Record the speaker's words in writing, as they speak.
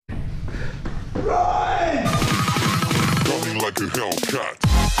Run! Running like a Hellcat.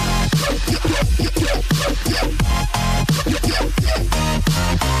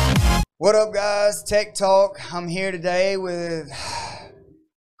 What up, guys? Tech Talk. I'm here today with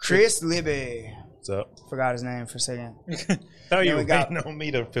Chris Libby. What's up? Forgot his name for a second. Thought you we were got- waiting on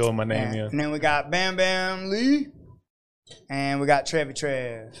me to fill my name in. And then we got Bam Bam Lee. And we got Trevy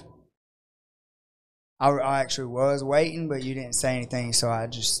Trev. I actually was waiting, but you didn't say anything, so I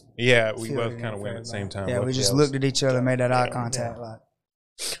just... Yeah, we filled both it kind in of went for at the same time. Yeah, we What just else? looked at each other, made that eye Yeah, contact. yeah. Like,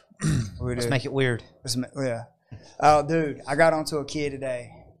 we Let's did. make it weird. Yeah. Oh, dude, I got onto a kid today,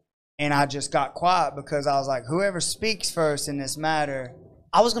 and I just got quiet because I was like, whoever speaks first in this matter.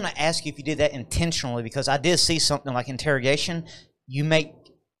 I was going to ask you if you did that intentionally, because I did see something like interrogation. You make,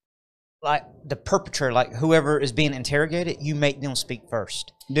 like, the perpetrator, like whoever is being interrogated, you make them speak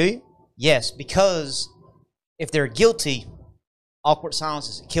first. Do you? Yes, because if they're guilty, awkward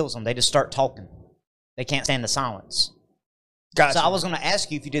silences, it kills them. They just start talking. They can't stand the silence. Gotcha. So I was going to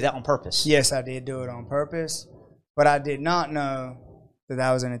ask you if you did that on purpose. Yes, I did do it on purpose, but I did not know that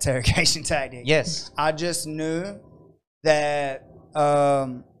that was an interrogation tactic. Yes. I just knew that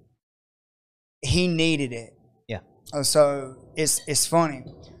he needed it. Yeah. So it's funny.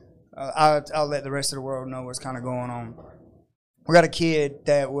 I'll let the rest of the world know what's kind of going on. We got a kid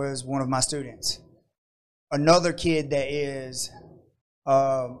that was one of my students. Another kid that is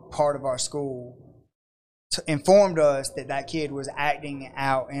part of our school informed us that that kid was acting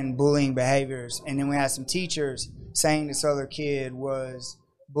out in bullying behaviors. And then we had some teachers saying this other kid was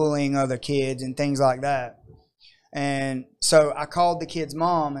bullying other kids and things like that. And so I called the kid's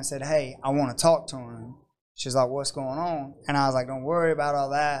mom and said, hey, I want to talk to him. She's like, what's going on? And I was like, don't worry about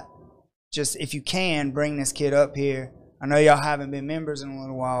all that. Just if you can, bring this kid up here. I know y'all haven't been members in a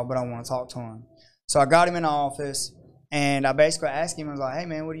little while, but I want to talk to him. So I got him in the office, and I basically asked him, I was like, hey,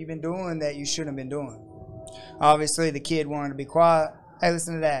 man, what have you been doing that you shouldn't have been doing? Obviously, the kid wanted to be quiet. Hey,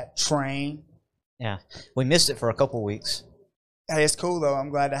 listen to that. Train. Yeah. We missed it for a couple weeks. Hey, it's cool, though. I'm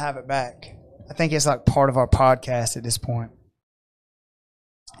glad to have it back. I think it's like part of our podcast at this point.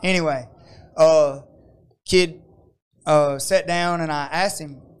 Anyway, kid sat down, and I asked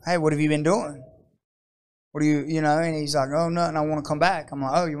him, hey, what have you been doing? What do you know? And he's like, oh, nothing. I want to come back. I'm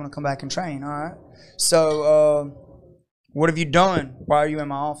like, oh, you want to come back and train? All right. So what have you done? Why are you in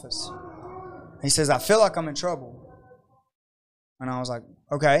my office? He says, I feel like I'm in trouble. And I was like,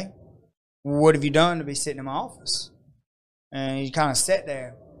 okay. What have you done to be sitting in my office? And he kind of sat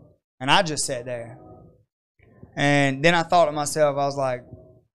there. And I just sat there. And then I thought to myself, I was like,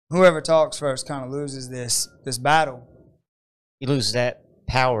 whoever talks first kind of loses this battle. You lose that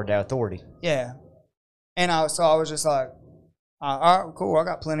power, that authority. Yeah. And I was just like, all right, cool. I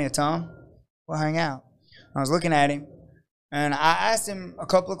got plenty of time. We'll hang out. I was looking at him, and I asked him a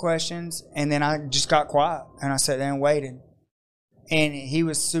couple of questions, and then I just got quiet, and I sat there and waited. And he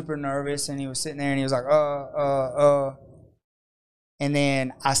was super nervous, and he was sitting there, and he was like, And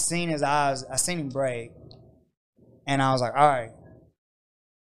then I seen his eyes. I seen him break, and I was like, all right.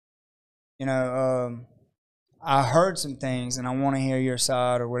 You know, I heard some things, and I want to hear your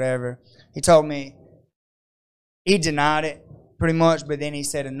side or whatever. He told me, he denied it pretty much, but then he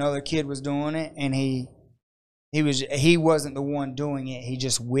said another kid was doing it, and he wasn't the one doing it. He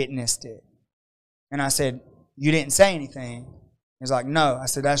just witnessed it. And I said, you didn't say anything? He's like, no. I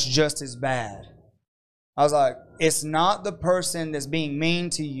said, that's just as bad. I was like, it's not the person that's being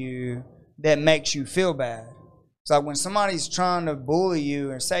mean to you that makes you feel bad. It's like when somebody's trying to bully you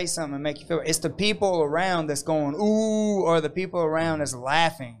or say something and make you feel, it's the people around that's going, ooh, or the people around that's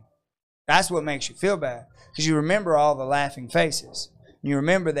laughing. That's what makes you feel bad. Because you remember all the laughing faces. You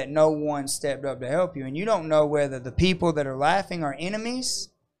remember that no one stepped up to help you. And you don't know whether the people that are laughing are enemies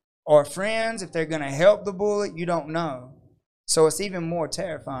or friends. If they're going to help the bully, you don't know. So it's even more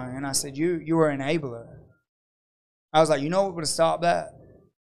terrifying. And I said, you were an enabler. I was like, you know what would have stopped that?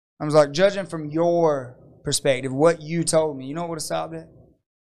 I was like, judging from your perspective, what you told me, you know what would have stopped it?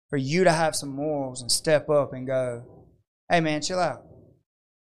 For you to have some morals and step up and go, hey, man, chill out.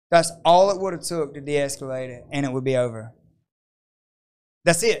 That's all it would have took to de-escalate it, and it would be over.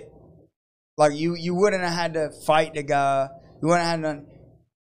 That's it. Like, you wouldn't have had to fight the guy. You wouldn't have had to,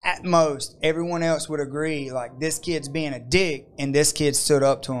 at most, everyone else would agree, like, this kid's being a dick, and this kid stood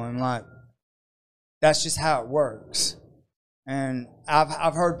up to him. Like, that's just how it works. And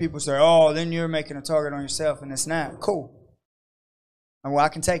I've heard people say, oh, then you're making a target on yourself, and it's not. Cool. And well, I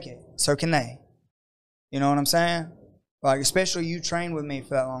can take it. So can they. You know what I'm saying? Like, especially you trained with me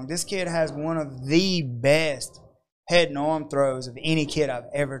for that long. This kid has one of the best head and arm throws of any kid I've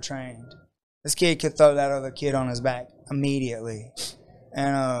ever trained. This kid could throw that other kid on his back immediately.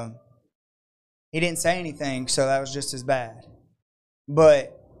 And he didn't say anything, so that was just as bad.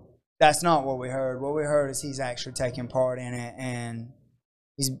 But that's not what we heard. What we heard is he's actually taking part in it, and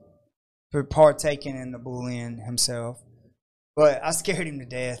he's partaking in the bullying himself. But I scared him to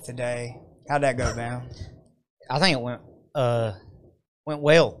death today. How'd that go down? I think it went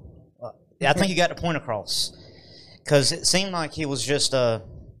well. I think you got the point across, because it seemed like he was just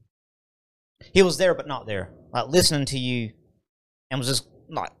he was there but not there, like listening to you, and was just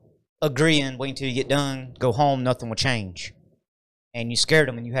like agreeing, waiting till you get done, go home, nothing would change, and you scared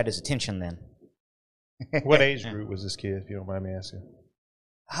him, and you had his attention then. What age group was this kid, if you don't mind me asking?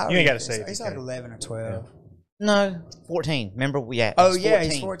 How You ain't old gotta is say he? if He's you like can. 11 or 12. No, 14. Remember, Oh, yeah,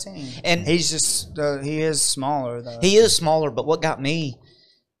 he's 14. And He's just, he is smaller, though. he is smaller, but what got me,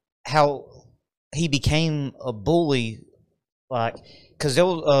 how he became a bully, like, because there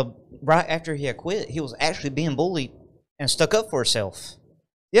was, right after he had quit, he was actually being bullied and stuck up for himself.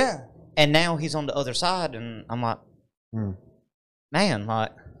 Yeah. And now he's on the other side, and I'm like, man,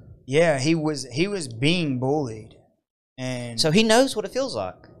 like, Yeah, he was being bullied. And so he knows what it feels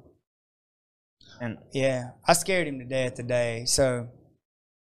like. And yeah, I scared him to death today. So,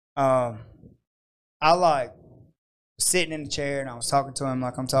 I like sitting in the chair and I was talking to him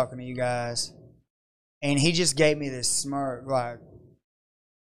like I'm talking to you guys, and he just gave me this smirk, like,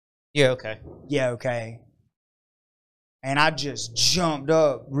 yeah, okay. yeah, okay. And I just jumped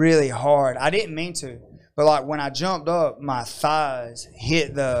up really hard. I didn't mean to, but like when I jumped up, my thighs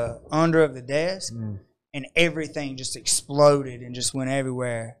hit the under of the desk, and everything just exploded and just went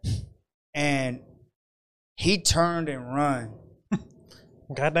everywhere. And he turned and run.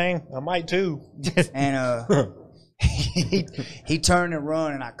 God dang, I might too. And he turned and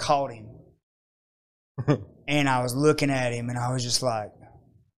run, and I caught him. And I was looking at him, and I was just like,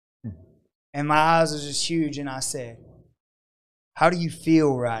 and my eyes were just huge, and I said, how do you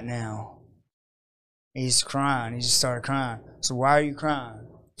feel right now? He's crying. He just started crying. So why are you crying?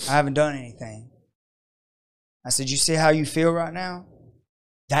 I haven't done anything. I said, you see how you feel right now?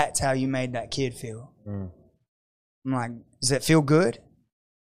 That's how you made that kid feel. I'm like, does it feel good?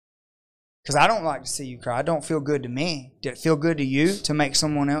 Because I don't like to see you cry. It don't feel good to me. Did it feel good to you to make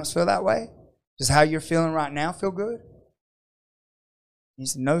someone else feel that way? Does how you're feeling right now feel good? He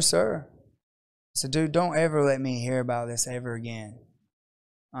said, no, sir. I said, dude, don't ever let me hear about this ever again.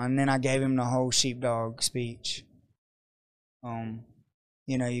 And then I gave him the whole sheepdog speech.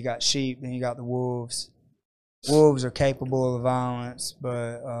 You know, you got sheep, then you got the wolves. Wolves are capable of violence,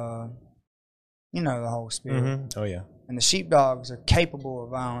 but you know the whole spirit. Oh, yeah. And the sheepdogs are capable of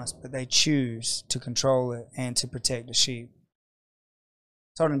violence, but they choose to control it and to protect the sheep.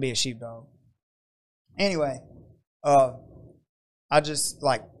 It's hard to be a sheepdog. Anyway, I just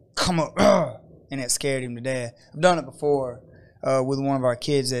like come up, and it scared him to death. I've done it before with one of our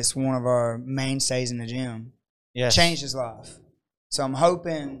kids. That's one of our mainstays in the gym. Yes. Changed his life. So I'm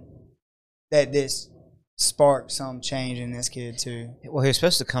hoping that this sparked some change in this kid too. Well, he was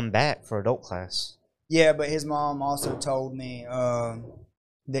supposed to come back for adult class. Yeah, but his mom also told me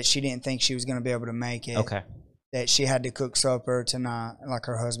that she didn't think she was going to be able to make it. Okay. That she had to cook supper tonight, like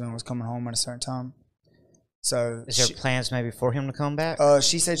her husband was coming home at a certain time. So Is there plans maybe for him to come back?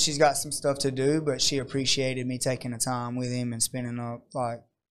 she said she's got some stuff to do, but she appreciated me taking the time with him and spending up, like,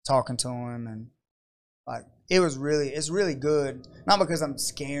 talking to him, and like it's really good. Not because I'm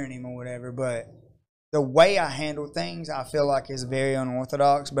scaring him or whatever, but the way I handle things, I feel like is very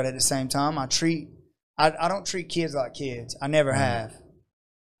unorthodox. But at the same time, I don't treat kids like kids. I never have.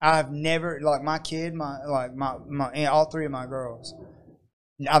 I've never, like my kid, my all three of my girls,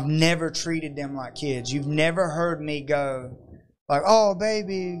 I've never treated them like kids. You've never heard me go like, "Oh,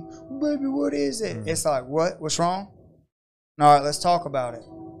 baby, what is it?" It's like, "What? What's wrong?" All right, let's talk about it.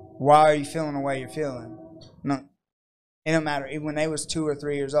 Why are you feeling the way you're feeling? No, it don't matter. Even when they was 2 or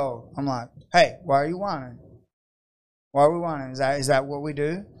 3 years old, I'm like, "Hey, why are you whining? Why are we whining? Is that what we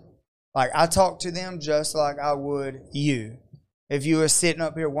do?" Like, I talk to them just like I would you. If you were sitting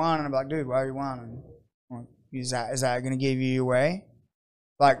up here whining, I'm like, "Dude, why are you whining? Is that going to give you your way?"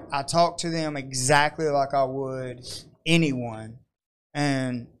 Like, I talk to them exactly like I would anyone.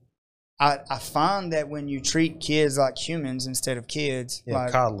 And I find that when you treat kids like humans instead of kids, Yeah,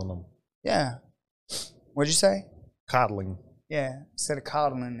 like, coddling them. yeah. What'd you say? Coddling. Yeah, instead of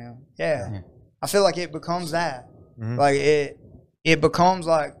coddling them. Yeah. I feel like it becomes that. Mhm. Like, it becomes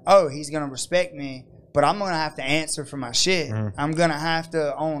like, oh, he's going to respect me, but I'm going to have to answer for my shit. Mhm. I'm going to have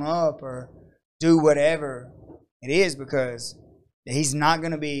to own up or do whatever it is, because he's not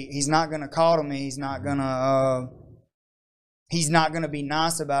going to coddle me. He's not going to be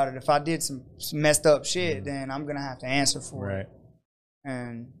nice about it. If I did some messed up shit, then I'm going to have to answer for it. Right.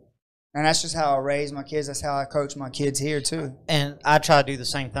 And And that's just how I raise my kids. That's how I coach my kids here too. And I try to do the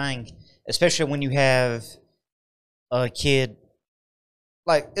same thing, especially when you have a kid.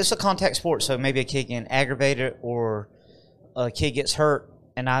 Like, it's a contact sport, so maybe a kid getting aggravated or a kid gets hurt,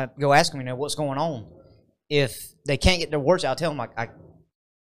 and I go ask them, what's going on. If they can't get their words out, I tell them,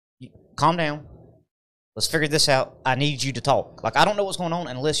 calm down. Let's figure this out. I need you to talk. Like, I don't know what's going on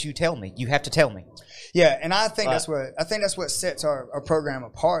unless you tell me. You have to tell me. Yeah, and I think that's what sets our program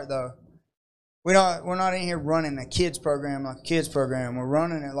apart, though. We're not in here running a kids program like a kids program. We're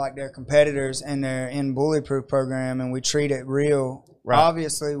running it like they're competitors and they're in bully-proof program, and we treat it real. Right.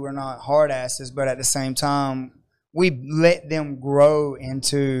 Obviously, we're not hard asses, but at the same time, we let them grow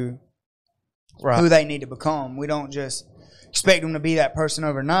into who they need to become. We don't just expect them to be that person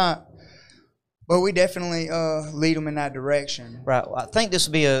overnight, but we definitely lead them in that direction. Right. Well, I think this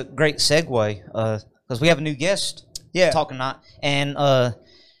would be a great segue because we have a new guest talking tonight, and I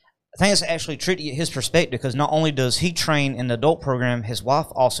think it's actually true to get his perspective because not only does he train in the adult program, his wife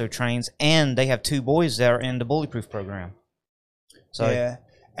also trains, and they have 2 boys that are in the bully-proof program. So, yeah,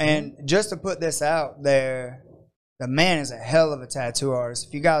 and just to put this out there, the man is a hell of a tattoo artist.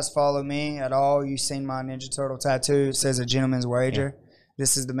 If you guys follow me at all, you've seen my Ninja Turtle tattoo. It says a gentleman's wager. Yeah.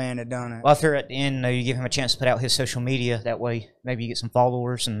 This is the man that done it. Well, if you're at the end, you give him a chance to put out his social media. That way, maybe you get some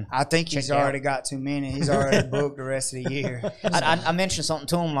followers. And I think he's already got too many. He's already booked the rest of the year. I mentioned something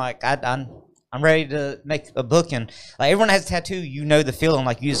to him like I'm ready to make a booking. Like, everyone has a tattoo, you know the feeling.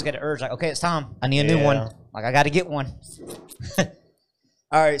 Like, you just get an urge. Like, okay, it's time. I need a new one. Like, I got to get one.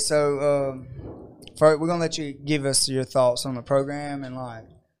 All right, so we're gonna let you give us your thoughts on the program and like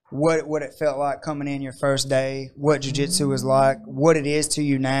what it felt like coming in your first day, what jiu-jitsu was like, what it is to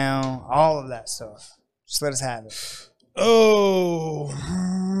you now, all of that stuff. Just let us have it. Oh,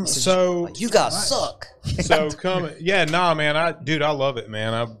 so you guys suck. So man. I love it,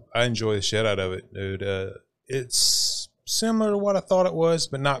 man. I enjoy the shit out of it, dude. It's similar to what I thought it was,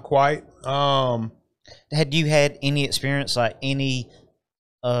 but not quite. Had you had any experience, like any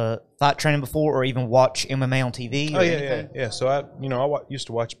fight training before, or even watch MMA on TV? Oh yeah. So I used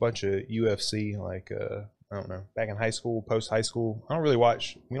to watch a bunch of UFC, like I don't know, back in high school, post high school. I don't really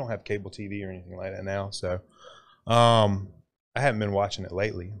watch. We don't have cable TV or anything like that now, so I haven't been watching it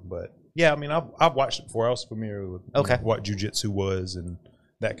lately. But yeah, I mean, I've watched it before. I was familiar with what jiu-jitsu was and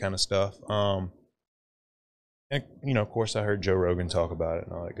that kind of stuff. And of course, I heard Joe Rogan talk about it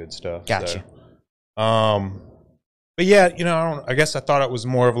and all that good stuff. Gotcha. So, but yeah, I guess I thought it was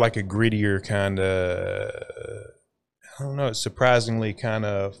more of like a grittier kind of, I don't know, it's surprisingly kind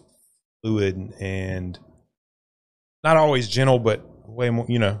of fluid and not always gentle, but way more,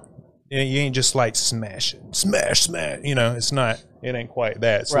 you ain't just like smash, it's not, it ain't quite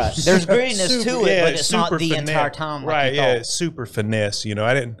that. So right. There's grittiness to it, but it's not the finesse. Entire time. Like right, yeah, it's super finesse,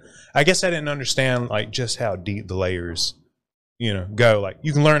 I guess I didn't understand like just how deep the layers, go. Like,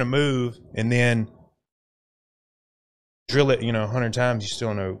 you can learn a move and then drill it, 100 times, you still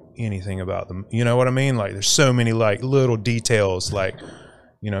don't know anything about them. You know what I mean? Like, there's so many like little details, like,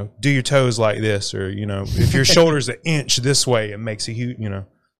 do your toes like this, or if your shoulder's an inch this way, it makes a huge,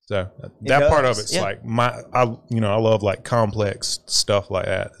 So that part of it's like I love like complex stuff like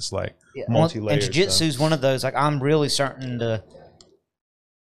that. It's like multi-layered. And jiu-jitsu is one of those. Like, I'm really starting to,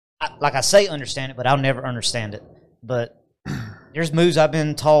 like I say, understand it, but I'll never understand it. But there's moves I've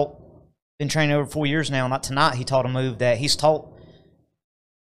been taught. Been training over 4 years now. Not tonight. He taught a move that he's taught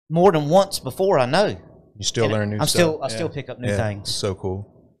more than once before. I know. You still learn new stuff. I still pick up new things. So cool.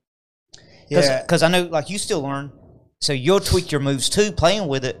 Because I know, like, you still learn. So you'll tweak your moves too, playing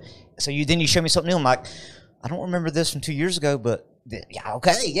with it. So you show me something new. I'm like, I don't remember this from 2 years ago, but yeah,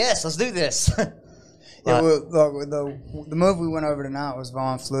 okay, yes, let's do this. The move we went over tonight was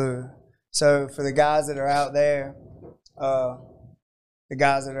Von Flue. So for the guys that are out there,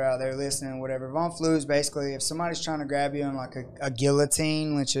 listening, whatever, Von Flue is basically if somebody's trying to grab you in like a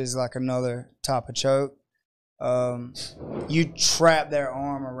guillotine, which is like another type of choke, you trap their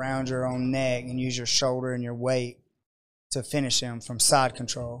arm around your own neck and use your shoulder and your weight to finish them from side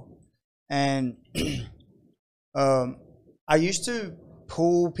control. And I used to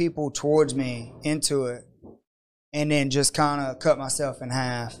pull people towards me into it and then just kind of cut myself in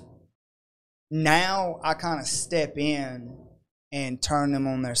half. Now I kind of step in and turn them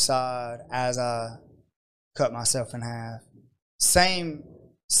on their side as I cut myself in half. Same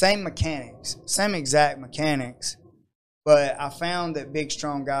mechanics, same exact mechanics, but I found that big,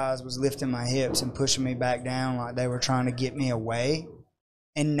 strong guys was lifting my hips and pushing me back down like they were trying to get me away.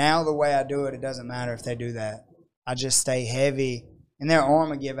 And now the way I do it, it doesn't matter if they do that. I just stay heavy, and their arm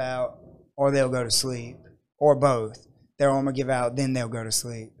will give out, or they'll go to sleep, or both. Their arm will give out, then they'll go to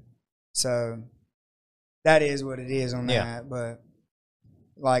sleep. So that is what it is on that. But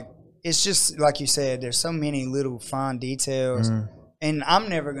like, it's just like you said, there's so many little fine details, and I'm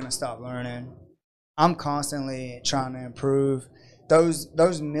never gonna stop learning. I'm constantly trying to improve those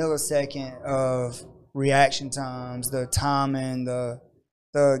millisecond of reaction times, the timing, the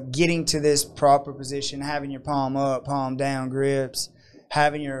getting to this proper position, having your palm up, palm down grips,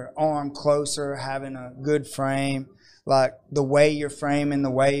 having your arm closer, having a good frame, like the way you're framing,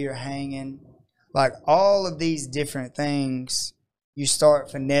 the way you're hanging, like all of these different things. You start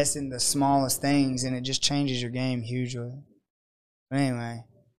finessing the smallest things, and it just changes your game hugely. But anyway,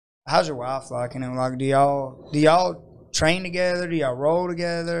 how's your wife liking it? Like, do y'all train together? Do y'all roll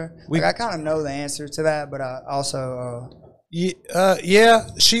together? Like, I kind of know the answer to that, but I also yeah.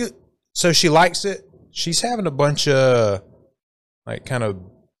 She likes it. She's having a bunch of like kind of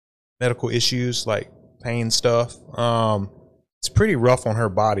medical issues, like pain stuff. It's pretty rough on her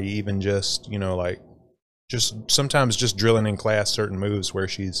body, even just like. Just sometimes just drilling in class certain moves where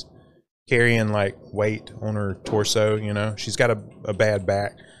she's carrying like weight on her torso, she's got a bad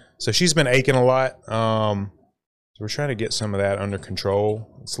back. So she's been aching a lot. So we're trying to get some of that under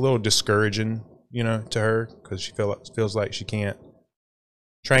control. It's a little discouraging, to her because she feels like she can't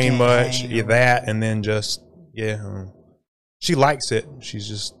train much. That and then just, she likes it. She's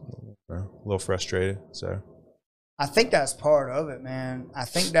just a little frustrated. So I think that's part of it, man. I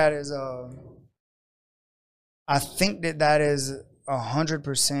think that is I think that is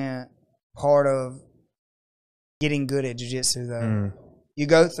 100% part of getting good at jiu-jitsu, though. You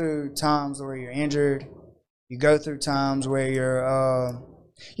go through times where you're injured. You go through times where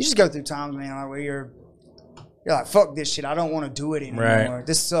you just go through times, man, like where you're like, fuck this shit. I don't want to do it anymore. Right.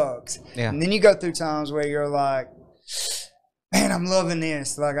 This sucks. Yeah. And then you go through times where you're like, man, I'm loving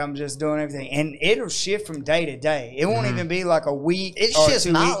this. Like, I'm just doing everything. And it'll shift from day to day. It won't even be like a week. It's just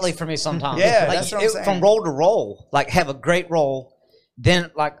nightly for me sometimes. Yeah, like, that's what I'm saying. From roll to roll. Like, have a great roll.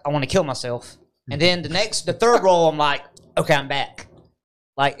 Then, like, I want to kill myself. And then the third roll, I'm like, okay, I'm back.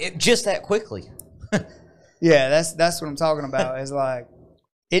 Like, just that quickly. Yeah, that's what I'm talking about. Is like,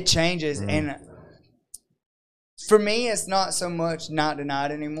 it changes. And for me, it's not so much night to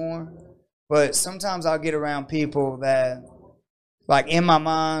night anymore. But sometimes I'll get around people that, like, in my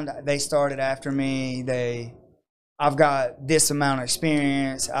mind, they started after me. I've got this amount of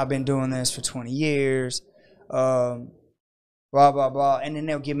experience. I've been doing this for 20 years, blah, blah, blah. And then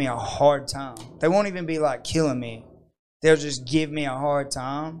they'll give me a hard time. They won't even be, like, killing me. They'll just give me a hard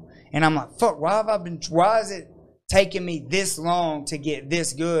time. And I'm like, fuck, why is it taking me this long to get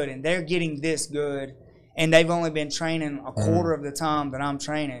this good? And they're getting this good. And they've only been training a quarter of the time that I'm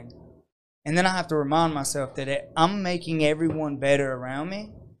training. And then I have to remind myself that I'm making everyone better around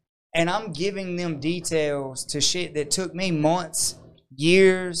me, and I'm giving them details to shit that took me months,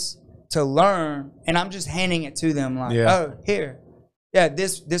 years to learn, and I'm just handing it to them like, oh, here. Yeah,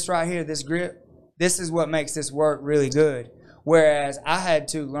 this right here, this grip, this is what makes this work really good. Whereas I had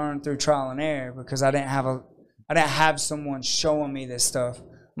to learn through trial and error because I didn't have someone showing me this stuff.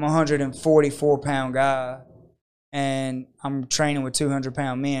 I'm a 144-pound guy. And I'm training with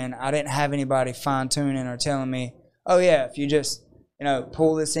 200-pound men. I didn't have anybody fine-tuning or telling me, oh, yeah, if you just,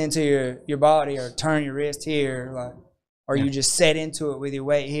 pull this into your body or turn your wrist here, like, or you just set into it with your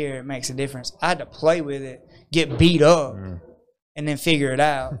weight here, it makes a difference. I had to play with it, get beat up, and then figure it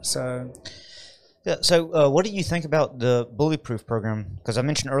out. So, what do you think about the Bullyproof program? Because I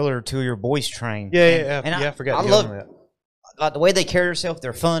mentioned earlier 2 of your boys train. I forgot to get on that. Like the way they carry themselves,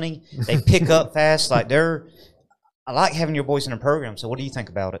 they're funny. They pick up fast. Like I like having your boys in a program. So what do you think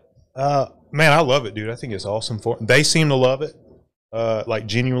about it? Man, I love it, dude. I think it's awesome. They seem to love it, like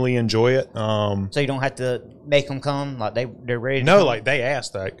genuinely enjoy it. So you don't have to make them come, like they're ready to No, come? like they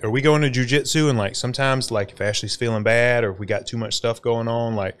asked, like, are we going to jiu-jitsu? And like sometimes, like if Ashley's feeling bad or if we got too much stuff going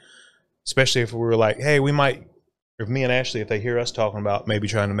on, like especially if we were like, hey, we might, if me and Ashley, if they hear us talking about maybe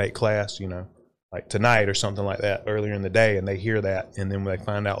trying to make class, like tonight or something like that earlier in the day, and they hear that, and then when they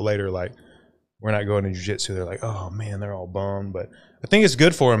find out later, like, we're not going to jiu-jitsu, they're like, oh, man, they're all bummed. But I think it's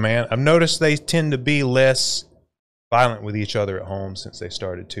good for them, man. I've noticed they tend to be less violent with each other at home since they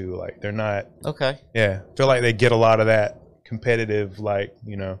started, too. Like, they're not. Okay. Yeah. I feel like they get a lot of that competitive, like,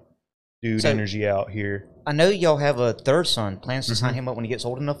 dude energy out here. I know y'all have a third son. Plans to sign him up when he gets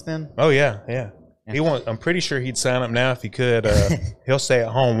old enough then? Oh, yeah. I'm pretty sure he'd sign up now if he could. He'll stay at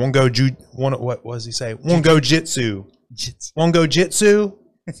home. What was he say? Won't go jitsu. Won't go jitsu?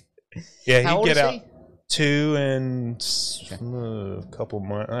 Yeah, he'd get out 2 and a couple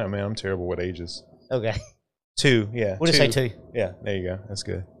months. Oh, man, I'm terrible with ages. Okay. 2, yeah. We'll just say 2. Yeah, there you go. That's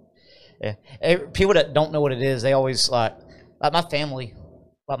good. Yeah. People that don't know what it is, they always like my family,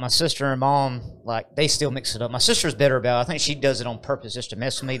 like my sister and mom, like they still mix it up. My sister's better about it. I think she does it on purpose just to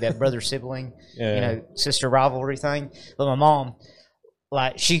mess with me, that brother sibling, sister rivalry thing. But my mom,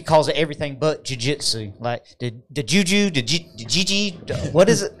 like, she calls it everything but jiu-jitsu. Like the juju, the Gigi, what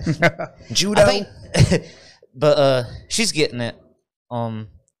is it? Judo. I think, but she's getting it.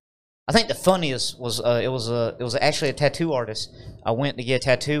 I think the funniest was it was actually a tattoo artist. I went to get a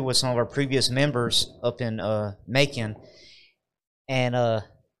tattoo with some of our previous members up in Macon, and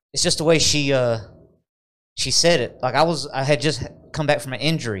it's just the way she said it. Like I had just come back from an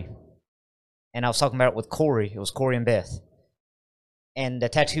injury, and I was talking about it with Corey. It was Corey and Beth. And the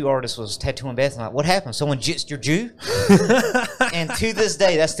tattoo artist was tattooing Beth. And I'm like, what happened? Someone jitzed your Jew? And to this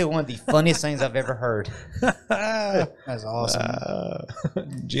day, that's still one of the funniest things I've ever heard. That's awesome.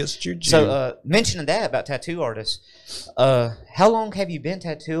 Jitzed your Jew. So, mentioning that about tattoo artists, how long have you been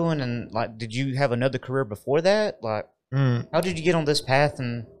tattooing? And, like, did you have another career before that? Like, how did you get on this path?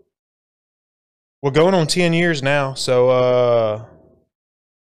 And we're going on 10 years now. So,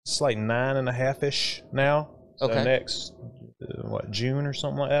 it's like 9.5-ish now. So Okay. next, June or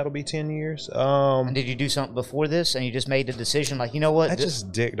something like that will be 10 years. and did you do something before this, and you just made the decision, like, you know what? I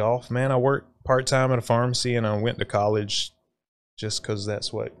just dicked off, man. I worked part-time at a pharmacy, and I went to college just because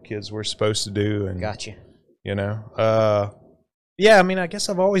that's what kids were supposed to do. And Gotcha. you know, yeah, I mean, I guess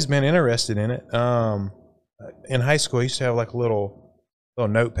I've always been interested in it. In high school, I used to have like a little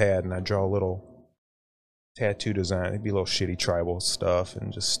notepad, and I draw a little tattoo design. It'd be a little shitty tribal stuff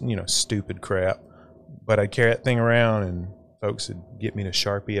and just, stupid crap. But I'd carry that thing around, and folks would get me to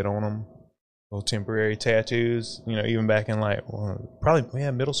Sharpie it on them. Little temporary tattoos, even back in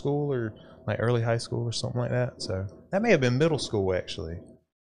probably middle school or like early high school or something like that. So that may have been middle school, actually.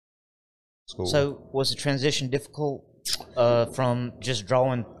 So was the transition difficult from just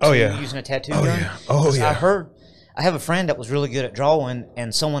drawing Oh, to yeah. using a tattoo Oh, gun? yeah. Oh, 'Cause yeah. I have a friend that was really good at drawing,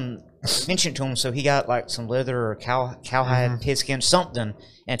 and someone mentioned to him, so he got like some leather or cowhide, pigskin, something,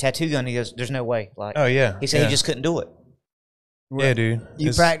 and a tattoo gun. He goes, "There's no way." Like, Oh, yeah. he said yeah. he just couldn't do it. Yeah, dude.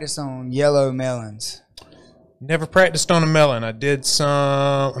 You practice on yellow melons. Never practiced on a melon. I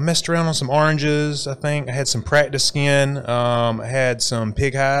messed around on some oranges, I think. I had some practice skin. I had some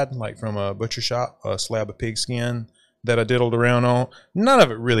pig hide, like from a butcher shop, a slab of pig skin that I diddled around on. None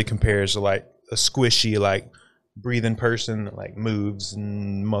of it really compares to like a squishy, like breathing person that like moves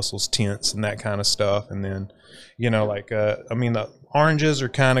and muscles tense and that kind of stuff. And then, the oranges are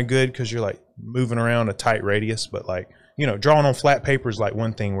kind of good because you're like moving around a tight radius, but like, drawing on flat paper is like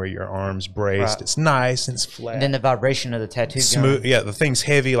one thing where your arm's braced. Right. It's nice and it's flat. And then the vibration of the tattoo Smooth. gun. Yeah, the thing's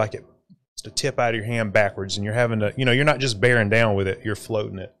heavy, like it's the tip out of your hand backwards, and you're having to, you're not just bearing down with it, you're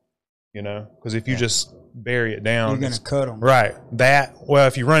floating it, because if you just bury it down, You're going to cut them. right.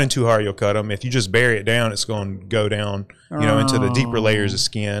 If you're running too hard, you'll cut them. If you just bury it down, it's going to go down, into the deeper layers of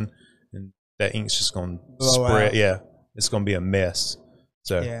skin, and that ink's just going to Blow spread. out. Yeah, it's going to be a mess.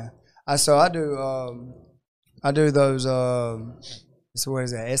 So Yeah. I do those, so what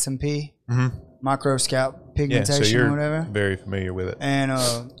is that, S&P? Mhm. Micro scalp yeah, pigmentation so you're or whatever. very familiar with it. And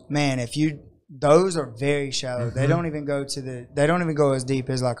man, those are very shallow. They don't even go as deep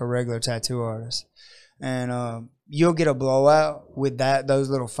as like a regular tattoo artist. And you'll get a blowout with those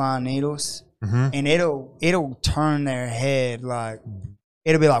little fine needles, and it'll turn their head, like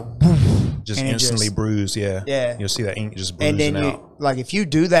it'll be like Just and it instantly just- bruise. Yeah, yeah. You'll see that ink just And bruising then out. if you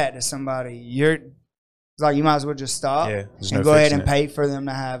do that to somebody, it's like you might as well just stop Yeah, there's and no go ahead fixing and it. pay for them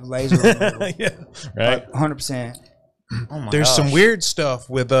to have laser removal. Yeah, right. 100%. Oh my There's some gosh. weird stuff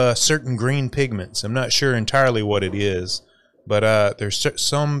with certain green pigments. I'm not sure entirely what it is, but there's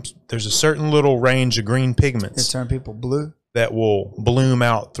a certain little range of green It pigments turn people blue. that will bloom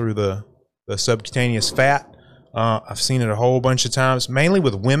out through the subcutaneous fat. I've seen it a whole bunch of times, mainly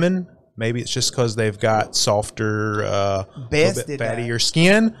with women. Maybe it's just because they've got softer, Beth little bit did that. fattier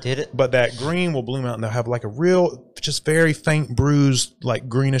skin. Did it? But that green will bloom out, and they'll have like a real, just very faint bruise, like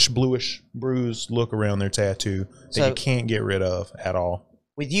greenish, bluish bruise look around their tattoo that So- you can't get rid of at all.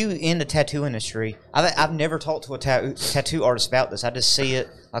 With you in the tattoo industry, I've never talked to a tattoo artist about this. I just see it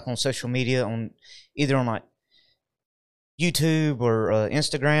like on social media, either on like YouTube or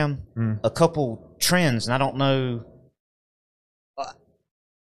Instagram, a couple trends, and I don't know.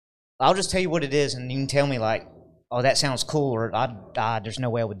 I'll just tell you what it is, and you can tell me like, oh, that sounds cool, or there's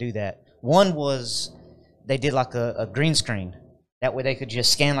no way I would do that. One was they did like a green screen. That way they could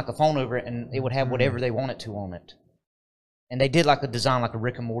just scan like a phone over it, and it would have whatever they wanted to on it. And they did like a design, like a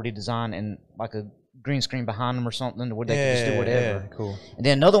Rick and Morty design, and like a green screen behind them or something, where they could just do whatever. Yeah, cool. And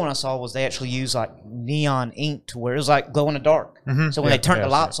then another one I saw was they actually used like neon ink to where it was like glow in the dark. So when they turned the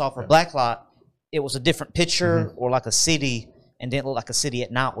lights off or black light, it was a different picture or like a city, and then it looked like a city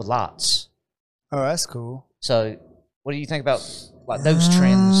at night with lights. Oh, that's cool. So, what do you think about like those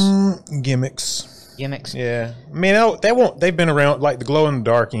trends, Gimmicks. gimmicks? Yeah, I mean they won't. They've been around. Like the glow in the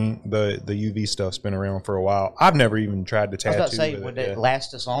dark ink, the UV stuff's been around for a while. I've never even tried to I was tattoo. about to say, with would it, it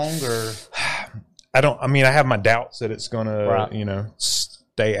last as long or? I don't. I mean, I have my doubts that it's gonna, Right. you know,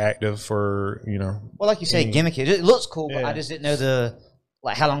 stay active for, you know. Well, like you say, any- gimmicky. It looks cool, but Yeah. I just didn't know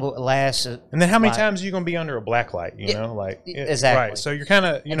like how long it would last. And then how many Right. times are you gonna be under a black light? You Yeah, know, like exactly. Right. So you're kind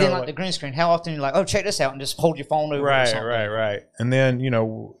of, you And know, then like the green screen, how often you're like, oh, check this out, and just hold your phone over. or right, something. right. And then, you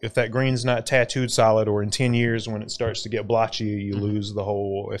know, if that green's not tattooed solid, or in 10 years when it starts to get blotchy, you lose the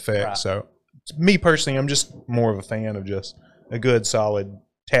whole effect. Right. So, me personally, I'm just more of a fan of just a good solid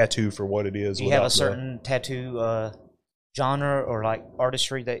tattoo for what it is. Do you have without a certain tattoo genre or like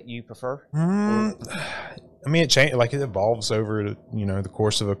artistry that you prefer? I mean, it changed. Like it evolves over, you know, the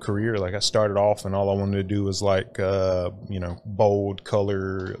course of a career. Like I started off, and all I wanted to do was like, you know, bold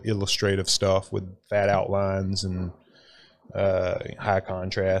color, illustrative stuff with fat outlines and high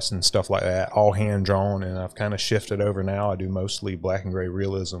contrast and stuff like that, all hand drawn. And I've kind of shifted over now. I do mostly black and gray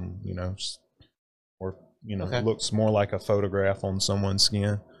realism. You know, or you know, Okay. it looks more like a photograph on someone's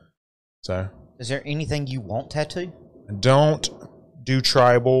skin. So Is there anything you want tattooed? I don't do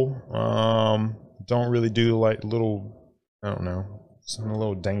tribal. Don't really do like little, I don't know, some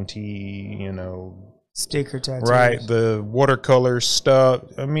little dainty, you know, Sticker tattoos. right? The watercolor stuff.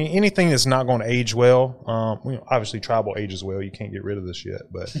 I mean, anything that's not going to age well. You know, obviously, tribal ages well. You can't get rid of this shit,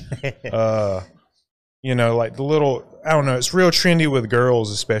 but you know, like the little, I don't know. It's real trendy with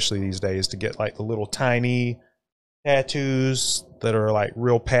girls, especially these days, to get like the little tiny tattoos that are like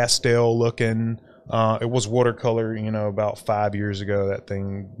real pastel looking. It was watercolor, you know, about 5 years ago. That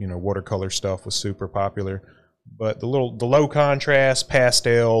thing, you know, watercolor stuff was super popular. But the low contrast,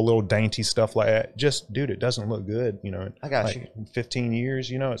 pastel, little dainty stuff like that, just, dude, it doesn't look good, you know. I got like you. In 15 years,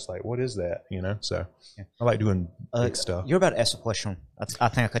 you know, it's like, what is that, you know? So I like doing big stuff. You're about to ask a question. I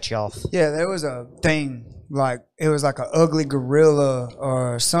think I cut you off. Yeah, there was a thing like it was like an ugly gorilla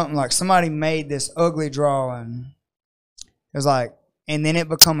or something. Like somebody made this ugly drawing. It was like, and then it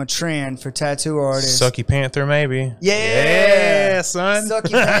become a trend for tattoo artists. Sucky Panther, maybe. Yeah, son.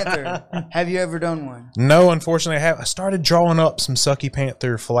 Sucky Panther. Have you ever done one? No, unfortunately, I have. I started drawing up some Sucky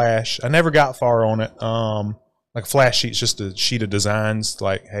Panther Flash. I never got far on it. Like Flash sheet's just a sheet of designs.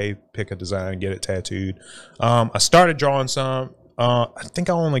 Like, hey, pick a design, get it tattooed. I started drawing some. I think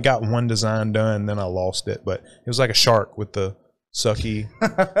I only got one design done, then I lost it. But it was like a shark with the sucky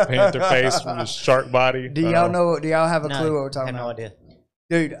panther face with a shark body. Do y'all know? Do y'all have a clue what we're I talking have no about? idea.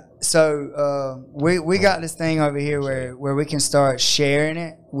 Dude, so we got this thing over here where we can start sharing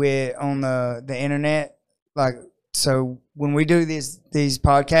it with on the internet. Like, so when we do these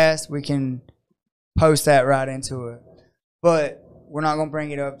podcasts, we can post that right into it. But we're not gonna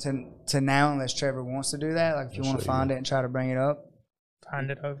bring it up to now unless Trevor wants to do that. Like, if you want to find it and try to bring it up, Find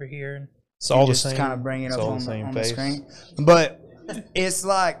it over here. It's all the just same. kind of bring it it's up all on the same on the face. screen. But it's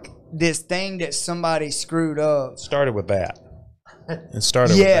like this thing that somebody screwed up. It started with that. It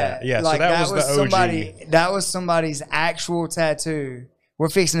started with Yeah, that. Yeah, like so that was the OG. somebody. That was somebody's actual tattoo. We're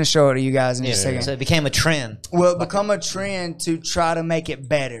fixing to show it to you guys in just a second. So it became a trend. Well, it become a trend to try to make it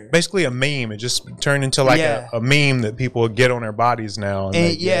better. Basically a meme. It just turned into like Yeah. a meme that people would get on their bodies now. And And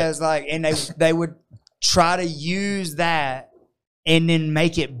they yeah, it's like, and they would try to use that and then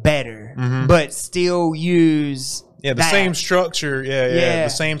make it better, but still use the that. same structure. Yeah, Yeah. the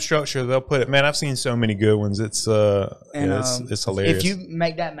same structure. They'll put it. Man, I've seen so many good ones. It's it's hilarious. If you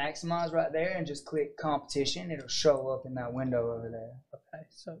make that maximize right there and just click competition, it'll show up in that window over there. Okay,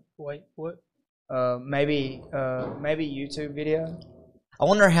 so wait, what? Maybe YouTube video. I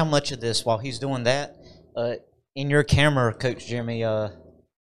wonder how much of this, while he's doing that, in your camera, Coach Jeremy,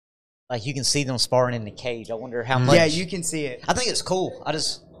 like you can see them sparring in the cage. I wonder how much. Yeah, you can see it. I think it's cool.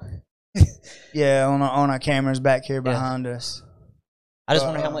 Yeah, on our cameras back here behind us. I just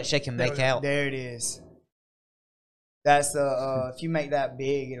wonder how much they can make out. There it is. That's the if you make that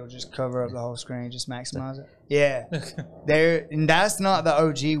big, it'll just cover up the whole screen. Just maximize it. Yeah, there. And that's not the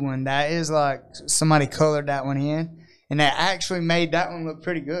OG one. That is like somebody colored that one in, and they actually made that one look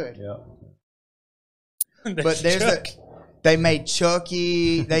pretty good. Yeah. But they made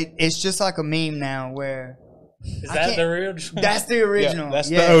Chucky. It's just like a meme now where Is I that can't- the real? that's the original. Yeah, that's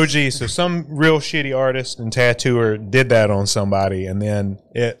Yes. the OG. So some real shitty artist and tattooer did that on somebody, and then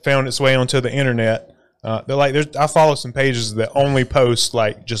it found its way onto the internet. They're like, I follow some pages that only post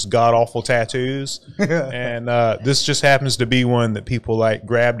like just god awful tattoos, and this just happens to be one that people like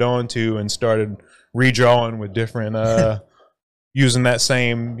grabbed onto and started redrawing with different, using that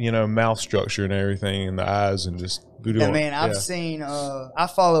same mouth structure and everything, and the eyes, and just Voodoo. I mean, I've seen. I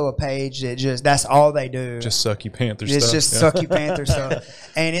follow a page that that's all they do. just sucky Panther It's stuff. just sucky Panther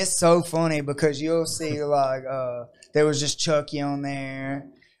stuff, and it's so funny because you'll see like there was just Chucky on there.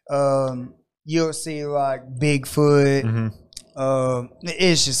 You'll see like Bigfoot.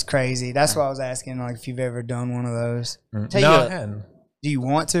 It's just crazy. That's why I was asking like if you've ever done one of those. Tell No, you I what, hadn't. Do you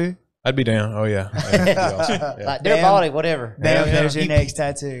want to? I'd be down. Oh yeah, that'd be awesome. Yeah. like their Bam. body, whatever. Bam, yeah. there's your next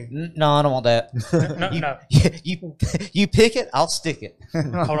tattoo. No, I don't want that. No. You pick it, I'll stick it.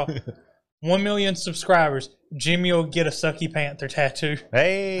 Hold on. 1 million subscribers. Jimmy will get a Sucky Panther tattoo.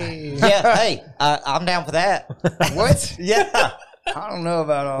 Hey, Yeah, hey, I'm down for that. What? Yeah, I don't know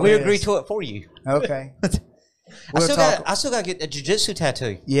about all we this. agree to it for you. Okay. I We'll still talk. got to get a jiu-jitsu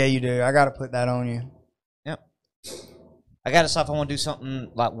tattoo. Yeah, you do. I got to put that on you. Yep. I got to decide if I want to do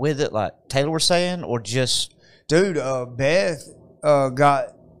something like with it, like Taylor was saying, or just Dude, Beth got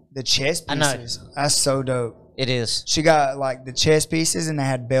the chest I know. pieces. That's so dope. it is. She got like the chest pieces and they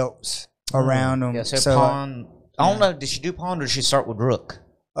had belts around them. Yeah, so pawn. I don't know. Did she do pawn or did she start with rook?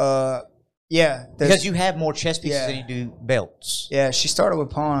 Yeah, Because you have more chess pieces Yeah. than you do belts. yeah, she started with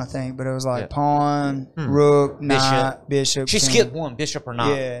pawn, I think, but it was like Yeah. pawn, rook, knight, bishop. She king. skipped one, bishop or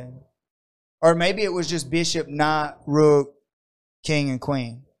not. Yeah, or maybe it was just bishop, knight, rook, king, and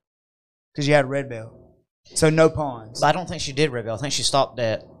queen. Because you had red belt, so no pawns. But I don't think she did rebel. I think she stopped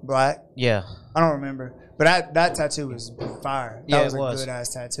at Black. yeah. I don't remember, but that tattoo was fire. That Yeah, was it a was. good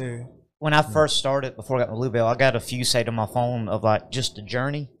ass tattoo. When I first started, before I got my blue belt, I got a few saved on my phone of like just the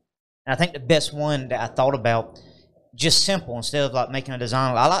journey. And I think the best one that I thought about, just simple, instead of like making a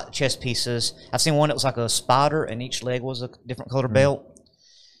design. I like the chest pieces. I've seen one that was like a spider and each leg was a different color belt.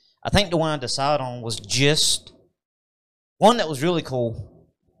 I think the one I decided on was just one that was really cool.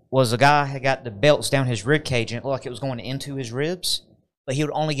 Was a guy had got the belts down his rib cage and it looked like it was going into his ribs, but he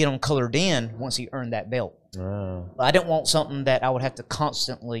would only get them colored in once he earned that belt. Oh, But I didn't want something that I would have to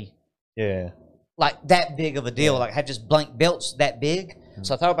constantly yeah. like that big of a deal. Like have just blank belts that big.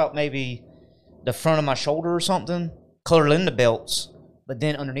 So I thought about maybe the front of my shoulder or something, color in the belts, but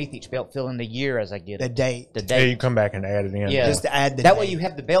then underneath each belt fill in the year as I get The it. date, The Yeah, date. you come back and add it in. Yeah. just to add the That date. way you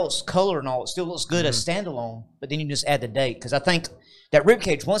have the belts color and all. It still looks good as standalone, but then you just add the date. Because I think that rib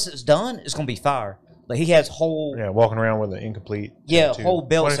cage, once it's done, it's going to be fire. But he has whole Yeah, walking around with an incomplete. Yeah, tattoo. whole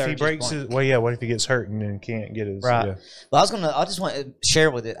belts What if that he are just breaks blank. his? Well, yeah. What if he gets hurt and then can't get his? Right. Yeah. But I just want to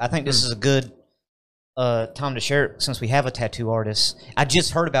share with it. I think this is a good time to share it since we have a tattoo artist. I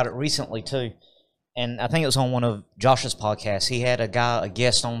just heard about it recently too, and I think it was on one of Josh's podcasts. He had a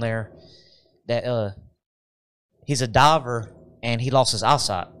guest on there that he's a diver and he lost his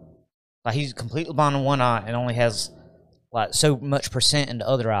eyesight. Like he's completely blind in one eye and only has like so much percent in the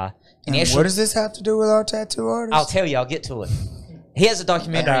other eye. And he And actually, what does this have to do with our tattoo artist? I'll tell you. I'll get to it. He has a I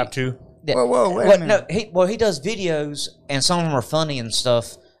documentary. dive too. that- Whoa, wait a Well, minute. no, he does videos, and some of them are funny and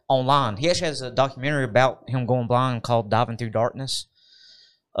stuff online. He actually has a documentary about him going blind called "Diving Through Darkness."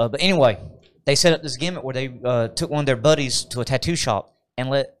 But anyway, they set up this gimmick where they took one of their buddies to a tattoo shop and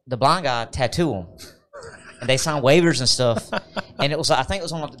let the blind guy tattoo him, and they signed waivers and stuff. And it was, I think it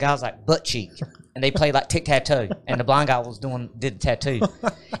was on the guy's like butt cheek, and they played like tic tac toe, and the blind guy did the tattoo,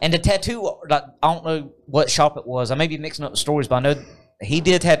 and the tattoo, like, I don't know what shop it was. I may be mixing up the stories, but I know he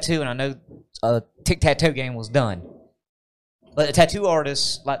did a tattoo, and I know a tic-tac-toe game was done. But the tattoo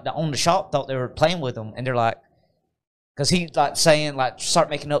artists, like, that owned the shop, thought they were playing with him, and they're like, because he, like, saying, like,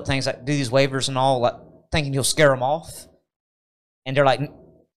 start making up things, like, do these waivers and all, like, thinking he'll scare them off. And they're like,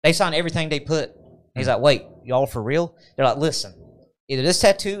 they sign everything they put. He's like, wait, y'all for real? They're like, listen, either this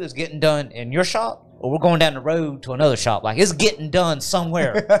tattoo is getting done in your shop, or we're going down the road to another shop. Like, it's getting done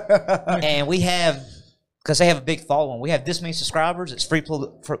somewhere. And we have, because they have a big following, we have this many subscribers. It's free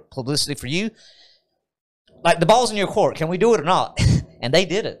publicity for you. Like, the ball's in your court. Can we do it or not? And they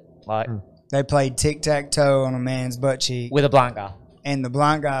did it. Like, They played tic-tac-toe on a man's butt cheek, with a blind guy. and the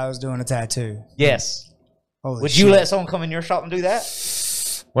blind guy was doing a tattoo. Yes. Holy Would shit. you let someone come in your shop and do that?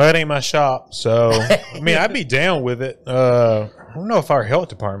 Well, it ain't my shop, so I mean, I'd be down with it. I don't know if our health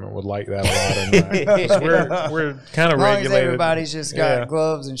department would like that a lot or not. 'Cause we're kind As of long as regulated. everybody's just got Yeah.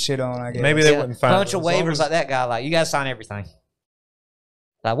 gloves and shit on, I guess. Maybe they wouldn't find bunch it. of As long waivers as- like that guy. Like, you got to sign everything.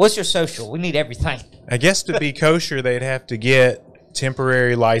 Like, what's your social? We need everything. I guess to be kosher, they'd have to get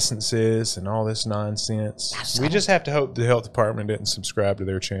temporary licenses and all this nonsense. We just have to hope the health department didn't subscribe to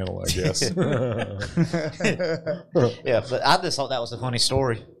their channel, I guess. Yeah, but I just thought that was a funny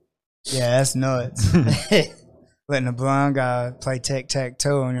story. Yeah, that's nuts. Letting a blind guy play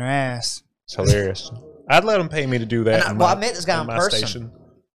tic-tac-toe on your ass. It's hilarious. I'd let them pay me to do that. And in well, my- I met this guy on in my person. station.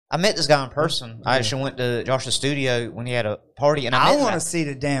 I met this guy in person. I actually went to Josh's studio when he had a party, and I met want him. to see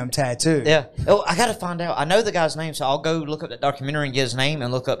the damn tattoo. Yeah. Oh, I got to find out. I know the guy's name, so I'll go look up that documentary and get his name